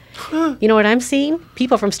shop. You know what I'm seeing?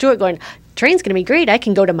 People from Stuart going, train's going to be great. I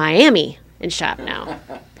can go to Miami and shop now.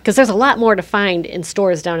 Because there's a lot more to find in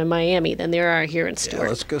stores down in Miami than there are here in Stuart. Yeah,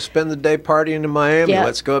 let's go spend the day partying in Miami. Yeah.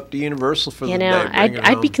 Let's go up to Universal for the day.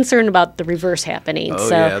 I'd be concerned about the reverse happening. Oh,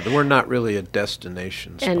 yeah. We're not really a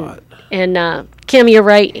destination spot. And Kim, you're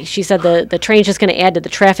right. She said the train's just going to add to the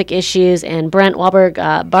traffic issues. And Brent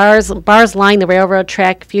Wahlberg, bars line the railroad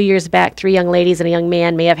track. A few years back, 3 young ladies and a young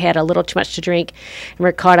man may have had a little too much to drink and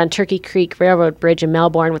were caught on Turkey Creek Railroad Bridge in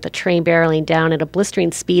Melbourne with a train barreling down at a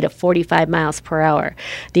blistering speed of 45 miles per hour.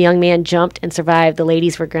 The young man jumped and survived. The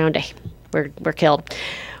ladies were killed.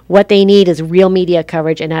 What they need is real media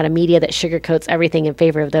coverage and not a media that sugarcoats everything in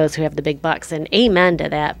favor of those who have the big bucks. And amen to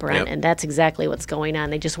that, Brent. Yep. And that's exactly what's going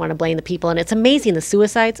on. They just want to blame the people. And it's amazing the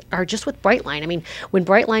suicides are just with Brightline. I mean, when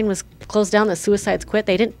Brightline was closed down, the suicides quit.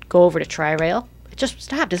 They didn't go over to Tri-Rail. It just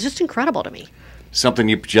stopped. It's just incredible to me. Something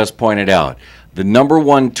you just pointed out. The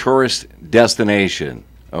 #1 tourist destination,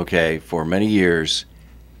 for many years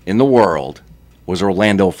in the world was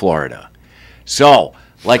Orlando, Florida. So,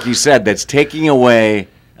 like you said, that's taking away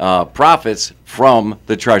profits from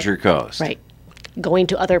the Treasure Coast. Right. Going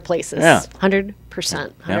to other places. Yeah. 100%.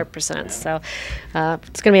 100%. Yep. So,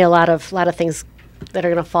 it's going to be a lot of things that are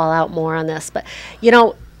going to fall out more on this. But, you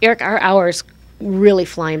know, Eric, our hour's really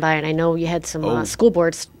flying by, and I know you had some school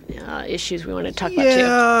boards issues we want to talk about too.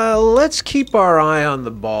 Yeah, let's keep our eye on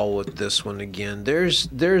the ball with this one again.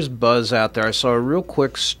 There's buzz out there. I saw a real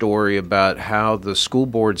quick story about how the school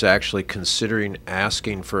board's actually considering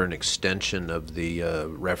asking for an extension of the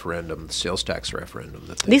referendum, the sales tax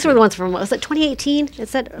referendum. These were the ones from, was it 2018?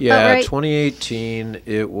 Is that about right? Yeah, 2018.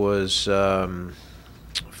 It was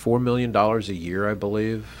 $4 million a year, I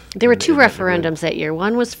believe. There were 2 referendums that year.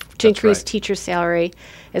 One was to increase teacher salary,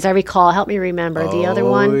 as I recall. Help me remember. The other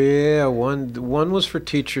one? Oh, yeah. One was for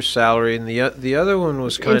teacher salary, and the other one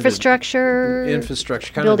was kind infrastructure,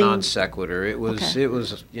 kind of non sequitur. It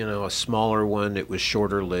was a smaller one. It was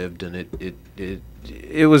shorter lived, and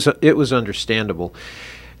it was understandable.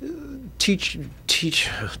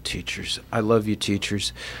 Teachers. I love you,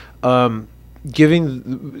 teachers.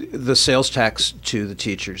 Giving the sales tax to the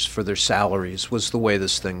teachers for their salaries was the way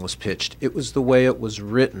this thing was pitched. It was the way it was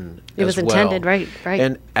written. It was intended, right.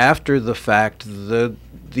 And after the fact, the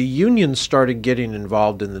unions started getting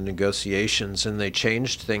involved in the negotiations, and they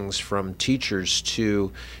changed things from teachers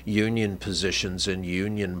to union positions and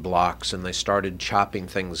union blocks, and they started chopping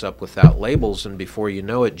things up without labels, and before you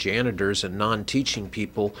know it, janitors and non-teaching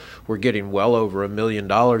people were getting well over $1 million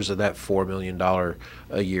of that $4 million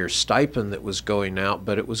a year stipend that was going out,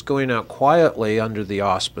 but it was going out quietly under the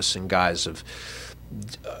auspice and guise of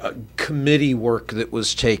committee work that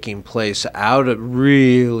was taking place out of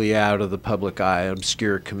the public eye,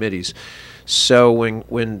 obscure committees. So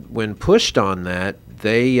when pushed on that,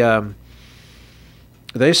 they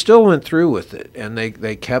still went through with it, and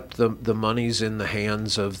they kept the monies in the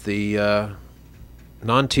hands of the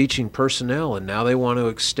non-teaching personnel, and now they want to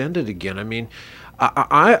extend it again. I mean,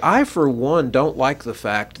 I for one don't like the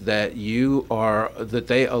fact that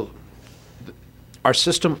our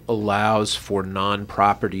system allows for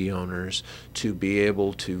non-property owners to be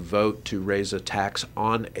able to vote to raise a tax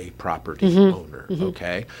on a property owner,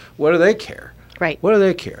 okay? What do they care? Right. What do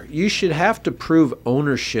they care? You should have to prove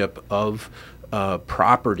ownership of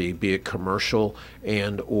property, be it commercial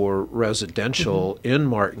and or residential in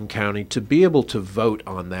Martin County, to be able to vote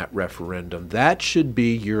on that referendum. That should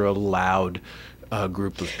be your allowed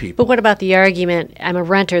group of people. But what about the argument, I'm a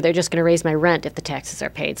renter, they're just going to raise my rent if the taxes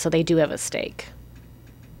are paid, so they do have a stake?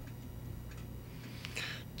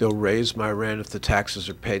 They'll raise my rent if the taxes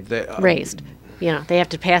are paid. Raised. They have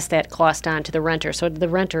to pass that cost on to the renter. So the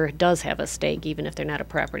renter does have a stake, even if they're not a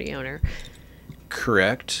property owner.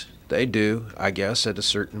 Correct. They do, I guess, at a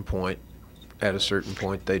certain point. At a certain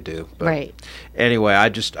point, they do. But right. Anyway, I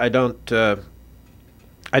don't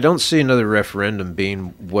see another referendum being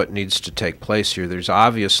what needs to take place here. There's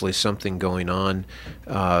obviously something going on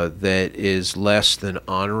that is less than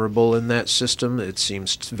honorable in that system. It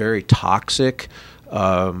seems very toxic.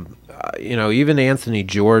 Even Anthony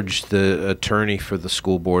George, the attorney for the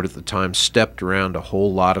school board at the time, stepped around a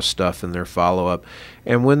whole lot of stuff in their follow-up.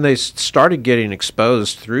 And when they started getting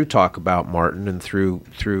exposed through Talk About Martin and through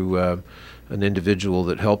an individual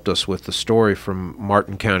that helped us with the story from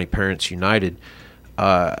Martin County Parents United,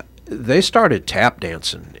 they started tap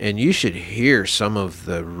dancing, and you should hear some of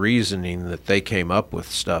the reasoning that they came up with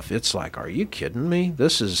stuff. It's like, are you kidding me?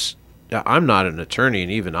 I'm not an attorney,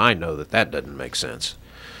 and even I know that doesn't make sense.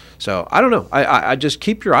 So I don't know. I just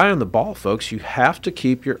keep your eye on the ball, folks. You have to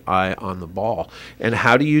keep your eye on the ball. And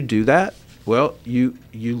how do you do that? Well, you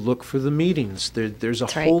look for the meetings. There's a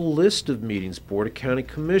whole list of meetings. Board of County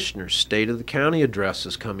Commissioners, State of the County address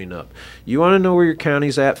is coming up. You want to know where your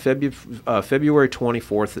county's at? February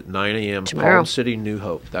 24th at 9 a.m. Palm City, New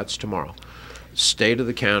Hope. That's tomorrow. State of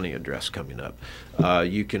the County address coming up.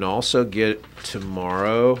 You can also get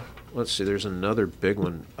tomorrow. Let's see, there's another big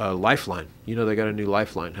one. Lifeline. You know they got a new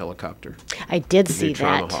Lifeline helicopter. I did see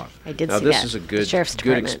that. Traumahawk. I did now, see that. Now, this is a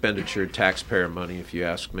good expenditure of taxpayer money, if you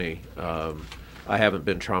ask me. I haven't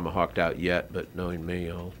been Traumahawked out yet, but knowing me,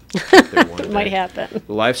 I'll get there one day. It might happen.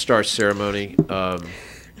 The Life Star ceremony,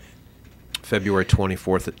 February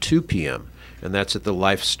 24th at 2 p.m., and that's at the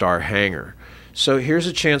Life Star hangar. So here's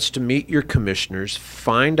a chance to meet your commissioners,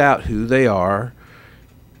 find out who they are,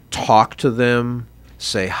 talk to them,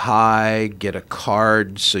 say hi, get a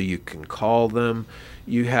card so you can call them.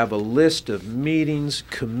 You have a list of meetings,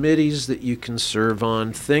 committees that you can serve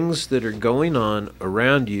on, things that are going on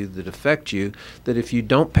around you that affect you, that if you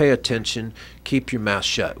don't pay attention, keep your mouth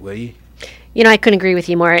shut, will you? You know, I couldn't agree with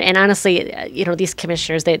you more. And honestly, you know, these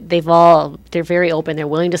commissioners, they're very open. They're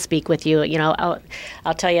willing to speak with you. You know,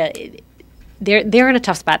 I'll tell you, they're in a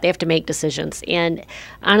tough spot. They have to make decisions. And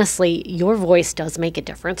honestly, your voice does make a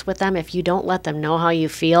difference with them. If you don't let them know how you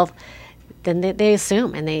feel, then they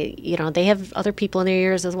assume, and they have other people in their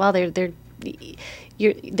ears as well. They're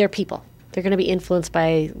people. They're going to be influenced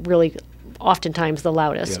by really oftentimes the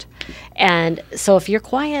loudest. Yep. And so if you're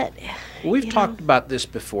quiet, we've talked about this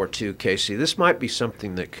before too, Casey. This might be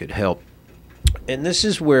something that could help. And this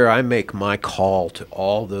is where I make my call to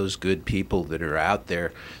all those good people that are out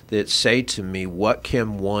there that say to me, what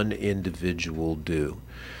can one individual do?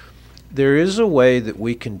 There is a way that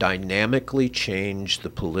we can dynamically change the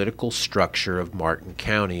political structure of Martin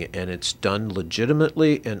County, and it's done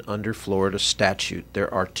legitimately and under Florida statute.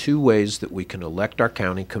 There are two ways that we can elect our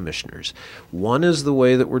county commissioners. One is the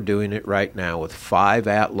way that we're doing it right now with 5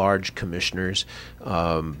 at-large commissioners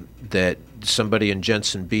that somebody in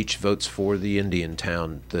Jensen Beach votes for the Indian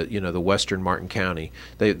town, the western Martin County.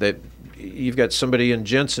 You've got somebody in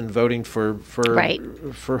Jensen voting for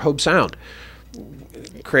Hobe Sound.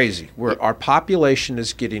 Crazy. Our population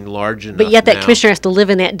is getting large enough. But yet that now. Commissioner has to live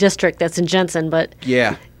in that district that's in Jensen, but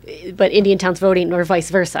Indian Town's voting, or vice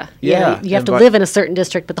versa. Yeah, you have to live in a certain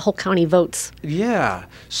district, but the whole county votes. Yeah.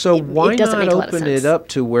 So why not open it up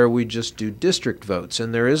to where we just do district votes?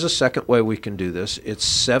 And there is a second way we can do this. It's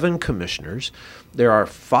 7 commissioners. There are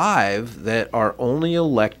 5 that are only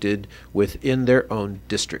elected within their own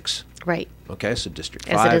districts. Right. Okay, so District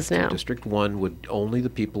 5 as it is now. District 1 only the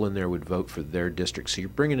people in there would vote for their district. So you're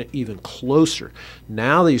bringing it even closer.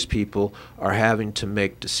 Now these people are having to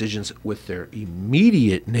make decisions with their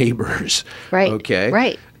immediate neighbors. Right. Okay.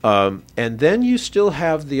 Right. And then you still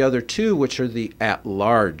have the other 2, which are the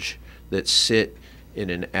at-large that sit in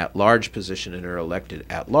an at-large position and are elected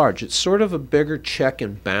at-large. It's sort of a bigger check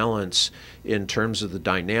and balance in terms of the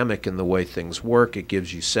dynamic and the way things work. It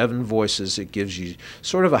gives you 7 voices. It gives you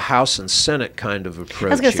sort of a House and Senate kind of approach.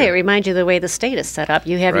 I was going to say, it reminds you of the way the state is set up.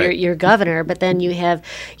 You have your governor, but then you have,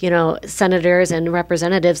 senators and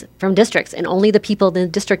representatives from districts, and only the people in the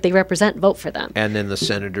district they represent vote for them. And then the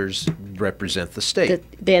senators represent the state.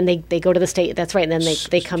 Then they go to the state. That's right. And then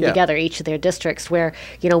they come together, each of their districts, where,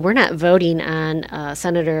 we're not voting on a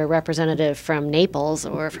senator or representative from Naples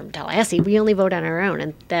or from Tallahassee. We only vote on our own.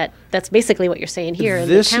 And that's basically what you're saying here.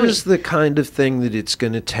 This is the kind of thing that it's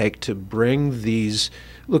going to take to bring these.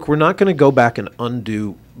 Look, we're not going to go back and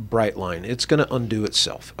undo Brightline. It's going to undo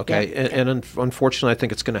itself. Okay, yeah. And unfortunately, I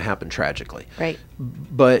think it's going to happen tragically. Right.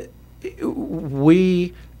 But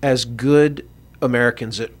we, as good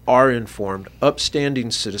Americans that are informed,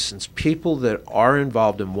 upstanding citizens, people that are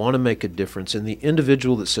involved and want to make a difference, and the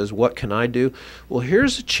individual that says, "What can I do?" Well,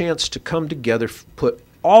 here's a chance to come together, put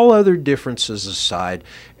all other differences aside,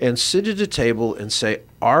 and sit at a table and say,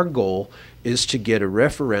 our goal is to get a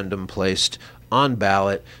referendum placed on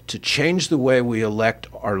ballot to change the way we elect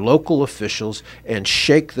our local officials and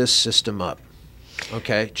shake this system up.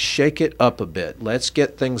 Okay, shake it up a bit. Let's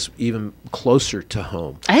get things even closer to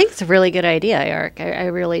home. I think it's a really good idea, Eric. I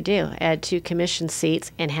really do. Add 2 commission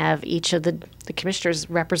seats and have each of the the commissioners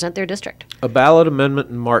represent their district. A ballot amendment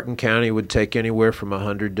in Martin County would take anywhere from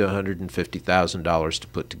 $100,000 to $150,000 to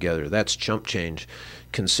put together. That's chump change,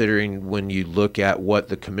 considering when you look at what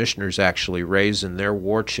the commissioners actually raise in their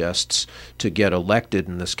war chests to get elected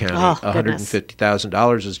in this county.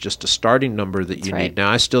 $150,000 is just a starting number that you need. Now,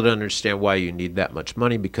 I still don't understand why you need that much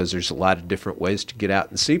money, because there's a lot of different ways to get out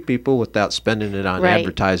and see people without spending it on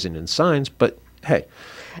advertising and signs. But hey,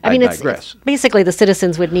 I digress. It's basically the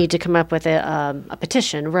citizens would need to come up with a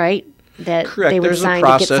petition, right? That Correct. They would There's sign a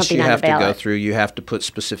process to get something you on have the to go ballot. through. You have to put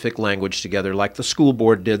specific language together, like the school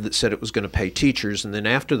board did, that said it was going to pay teachers, and then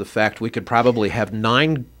after the fact, we could probably have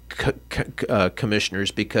 9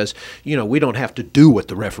 commissioners, because we don't have to do what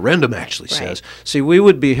the referendum actually says. See, we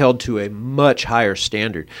would be held to a much higher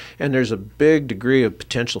standard, and there's a big degree of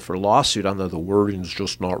potential for lawsuit, although the wording's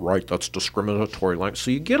just not right. That's discriminatory language.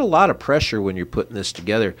 So you get a lot of pressure when you're putting this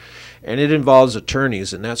together, and it involves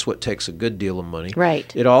attorneys, and that's what takes a good deal of money.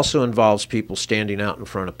 Right. It also involves people standing out in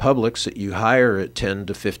front of Publix that you hire at $10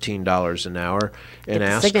 to $15 an hour and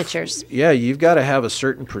ask signatures. Yeah, you've got to have a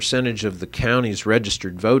certain percentage of the county's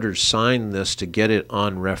registered voters sign this to get it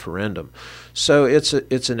on referendum. So it's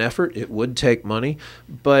an effort. It would take money,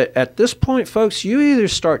 but at this point, folks, you either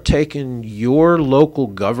start taking your local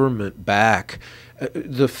government back.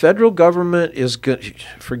 The federal government is good.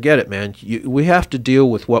 Forget it, man. We have to deal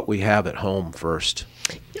with what we have at home first.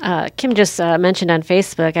 Kim just mentioned on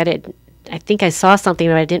Facebook. I think I saw something,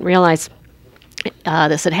 but I didn't realize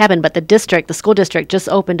this had happened. But the school district, just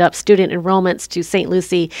opened up student enrollments to St.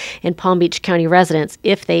 Lucie and Palm Beach County residents.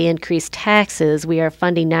 If they increase taxes, we are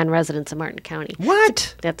funding non-residents in Martin County.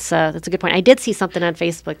 What? That's a good point. I did see something on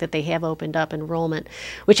Facebook that they have opened up enrollment,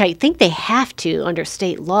 which I think they have to under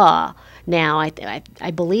state law. Now,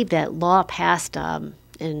 I believe that law passed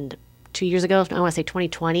in 2 years ago, I want to say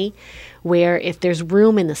 2020, where if there's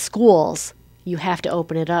room in the schools, you have to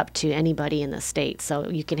open it up to anybody in the state. So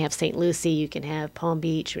you can have St. Lucie, you can have Palm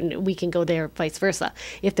Beach, and we can go there vice versa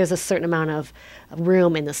if there's a certain amount of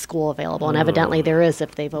room in the school available. And evidently there is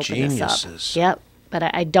if they've opened this up. Yep.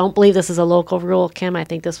 But I don't believe this is a local rule, Kim. I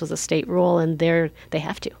think this was a state rule, and they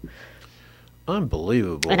have to.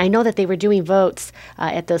 Unbelievable. And I know that they were doing votes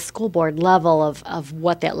at the school board level of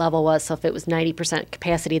what that level was. So if it was 90%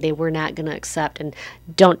 capacity, they were not going to accept. And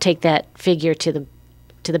don't take that figure to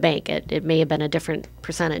the bank. It may have been a different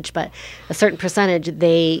percentage, but a certain percentage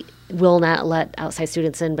they will not let outside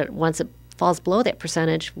students in. But once it falls below that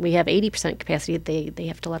percentage, we have 80% capacity, they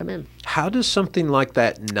have to let them in. How does something like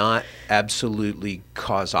that not absolutely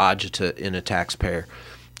cause agita in a taxpayer?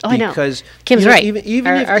 Oh, I know. Because Kim's right.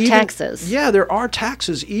 Even our taxes. Yeah, there are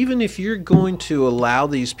taxes. Even if you're going to allow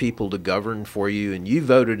these people to govern for you, and you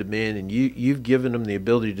voted them in, and you've given them the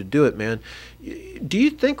ability to do it, man. Do you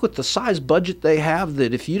think with the size budget they have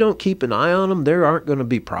that if you don't keep an eye on them, there aren't going to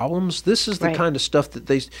be problems? This is the kind of stuff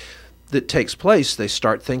that takes place. They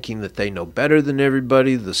start thinking that they know better than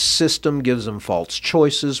everybody. The system gives them false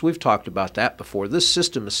choices. We've talked about that before. This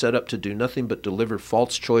system is set up to do nothing but deliver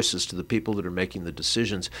false choices to the people that are making the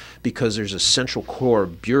decisions, because there's a central core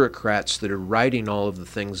of bureaucrats that are writing all of the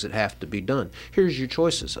things that have to be done. Here's your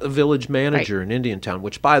choices. A village manager in Indiantown,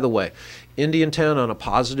 which, by the way, Indiantown, on a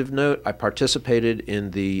positive note, I participated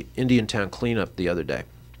in the Indiantown cleanup the other day.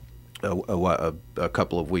 A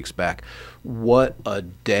couple of weeks back. What a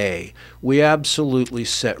day. We absolutely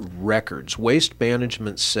set records. Waste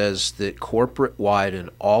Management says that corporate-wide in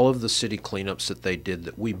all of the city cleanups that they did,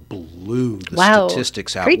 that we blew the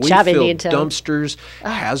statistics out. Great job, Indiantown. Dumpsters,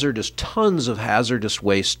 tons of hazardous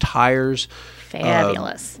waste, tires.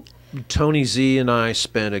 Fabulous. Tony Z and I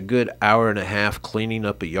spent a good hour and a half cleaning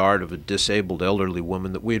up a yard of a disabled elderly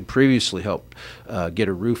woman that we had previously helped get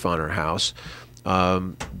a roof on her house.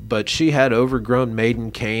 But she had overgrown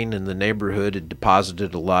maiden cane, and the neighborhood had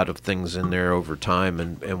deposited a lot of things in there over time,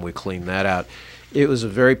 and we cleaned that out. It was a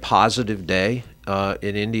very positive day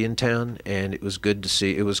in Indiantown, and it was good to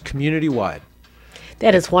see. It was community-wide.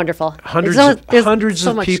 That is wonderful. Hundreds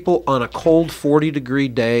of people on a cold 40-degree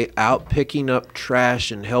day out picking up trash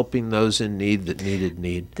and helping those in need that needed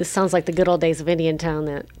need. This sounds like the good old days of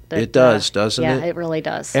Indiantown. It does, doesn't it? Yeah, it really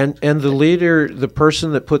does. And the leader, the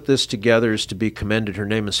person that put this together, is to be commended. Her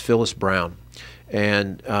name is Phyllis Brown.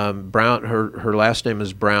 And Brown, her last name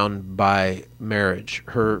is Brown by marriage.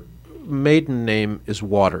 Her maiden name is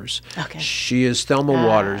Waters. Okay. She is Thelma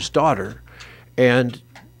Waters' daughter. And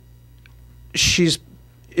she's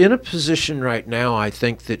in a position right now, I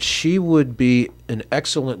think, that she would be an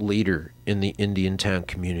excellent leader in the Indiantown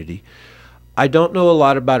community. I don't know a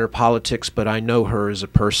lot about her politics, but I know her as a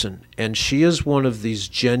person. And she is one of these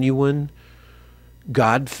genuine,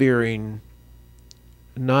 God-fearing,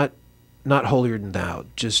 not not holier than thou.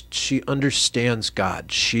 Just she understands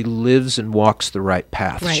God. She lives and walks the right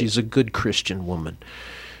path. Right. She's a good Christian woman.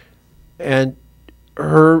 And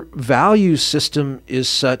her value system is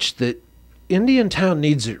such that Indiantown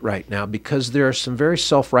needs it right now, because there are some very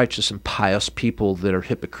self-righteous and pious people that are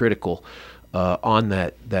hypocritical on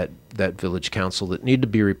that village council that need to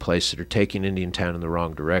be replaced, that are taking Indiantown in the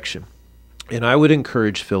wrong direction. And I would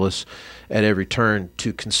encourage Phyllis at every turn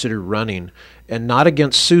to consider running, and not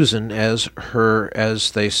against Susan,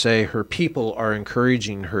 as they say, her people are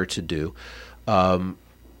encouraging her to do.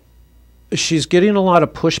 She's getting a lot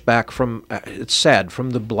of pushback from, it's sad,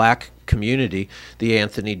 from the black community, the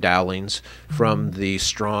Anthony Dowlings, from the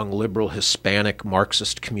strong liberal Hispanic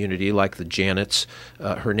Marxist community like the Janets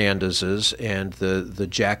Hernandezes and the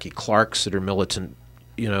Jackie Clarks that are militant,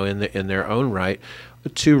 in their own right,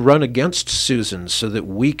 to run against Susan so that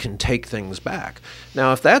we can take things back.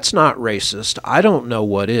 Now, if that's not racist, I don't know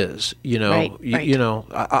what is. Right.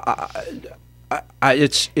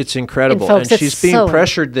 It's incredible, and folks, she's being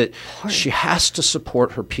pressured that she has to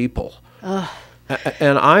support her people.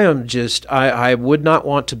 And I am I would not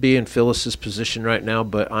want to be in Phyllis's position right now,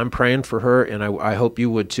 but I'm praying for her, and I hope you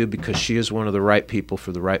would too, because she is one of the right people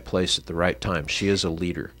for the right place at the right time. She is a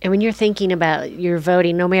leader. And when you're thinking about your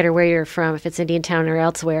voting, no matter where you're from, if it's Indiantown or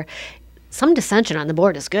elsewhere, some dissension on the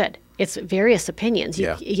board is good. It's various opinions.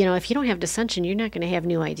 If you don't have dissension, you're not going to have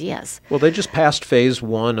new ideas. Well, they just passed phase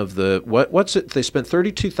one of the, what's it? They spent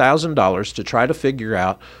 $32,000 to try to figure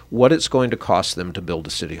out what it's going to cost them to build a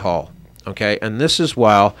city hall. Okay, and this is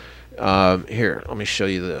while, here, let me show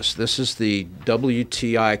you this. This is the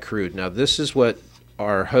WTI crude. Now, this is what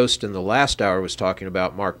our host in the last hour was talking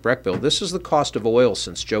about, Mark Breckville. This is the cost of oil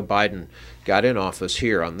since Joe Biden got in office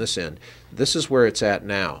here on this end. This is where it's at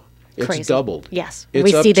now. It's Crazy. Doubled. Yes, it's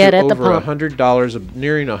we up see to that at the over pump. $100,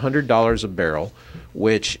 nearing $100 a barrel,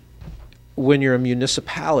 which, when you're a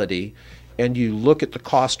municipality and you look at the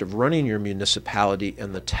cost of running your municipality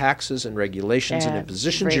and the taxes and regulations and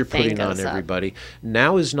impositions you're putting on everybody,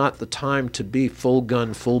 now is not the time to be full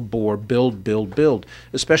gun, full bore, build,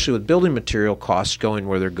 especially with building material costs going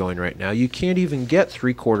where they're going right now. You can't even get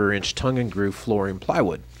 3/4 inch tongue and groove flooring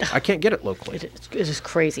plywood. I can't get it locally. It is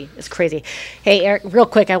crazy. It's crazy. Hey, Eric, real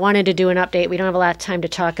quick, I wanted to do an update. We don't have a lot of time to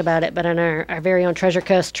talk about it, but on our very own Treasure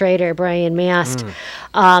Coast trader, Brian Mast,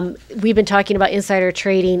 we've been talking about insider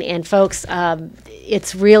trading, and folks,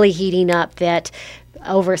 it's really heating up that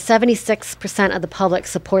over 76% of the public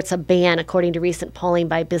supports a ban, according to recent polling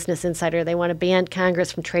by Business Insider. They want to ban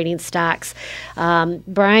Congress from trading stocks.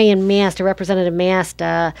 Brian Mast, Representative Mast,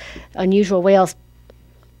 Unusual Whales,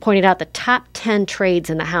 pointed out the top 10 trades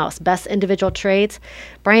in the House, best individual trades.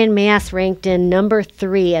 Brian Mast ranked in number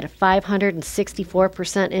 3 at a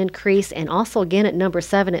 564% increase, and also again at number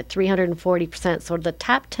 7 at 340%. So the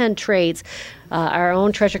top 10 trades, our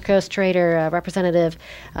own Treasure Coast trader, Representative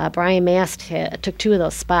Brian Mast, took 2 of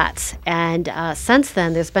those spots. And since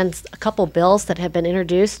then, there's been a couple bills that have been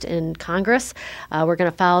introduced in Congress. We're going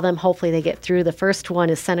to follow them. Hopefully they get through. The first one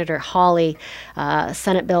is Senator Hawley,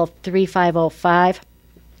 Senate Bill 3505.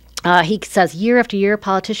 He says year after year,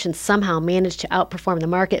 politicians somehow manage to outperform the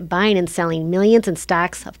market, buying and selling millions in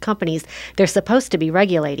stocks of companies they're supposed to be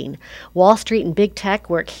regulating. Wall Street and big tech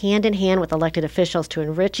work hand in hand with elected officials to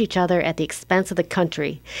enrich each other at the expense of the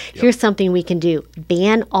country. Yep. Here's something we can do.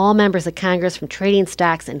 Ban all members of Congress from trading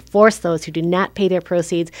stocks and force those who do not pay their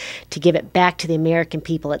proceeds to give it back to the American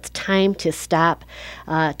people. It's time to stop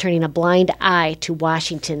turning a blind eye to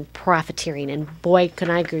Washington profiteering. And boy, could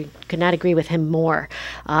not agree with him more.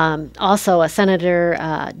 Also, Senator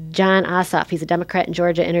John Ossoff, he's a Democrat in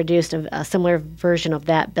Georgia, introduced a similar version of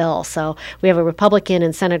that bill. So we have a Republican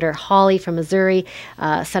and Senator Hawley from Missouri,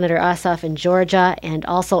 Senator Ossoff in Georgia, and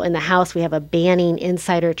also in the House we have a Banning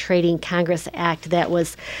Insider Trading Congress Act that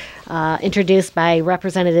was introduced by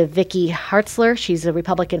Representative Vicky Hartzler. She's a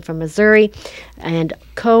Republican from Missouri, and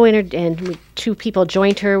and 2 people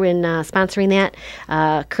joined her in sponsoring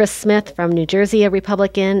that. Chris Smith from New Jersey, a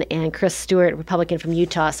Republican, and Chris Stewart, a Republican from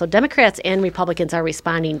Utah. So Democrats and Republicans are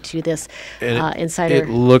responding to this insider. It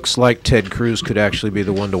looks like Ted Cruz could actually be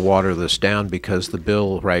the one to water this down, because the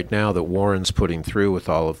bill right now that Warren's putting through with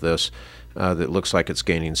all of this, that looks like it's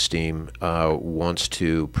gaining steam, wants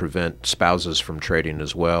to prevent spouses from trading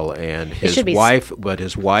as well. And his wife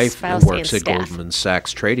works at Goldman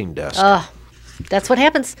Sachs trading desk. That's what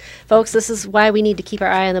happens, folks. This is why we need to keep our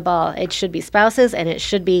eye on the ball. It should be spouses, and it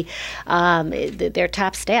should be their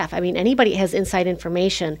top staff. I mean, anybody has inside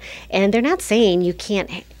information, and they're not saying you can't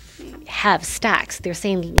have stocks. They're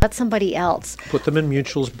saying let somebody else put them in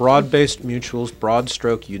mutuals, broad-based mutuals, broad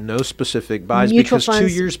stroke. Specific buys mutual because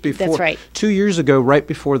funds, 2 years before, that's right. 2 years ago, right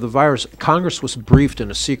before the virus, Congress was briefed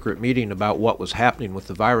in a secret meeting about what was happening with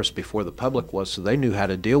the virus before the public was, so they knew how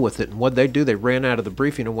to deal with it. And what they do, they ran out of the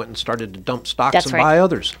briefing and went and started to dump stocks that's and right. buy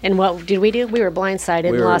others. And what did we do? We were blindsided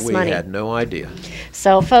and lost money. We had no idea.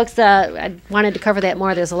 So, folks, I wanted to cover that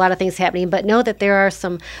more. There's a lot of things happening, but know that there are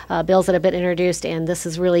some bills that have been introduced, and this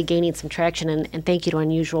is really gaining some traction, and thank you to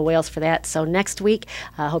Unusual Whales for that. So next week,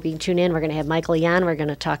 I hope you can tune in. We're going to have Michael Yan. We're going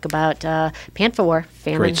to talk about PANFAWAR,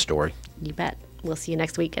 famine. Great story. You bet. We'll see you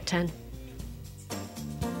next week at 10.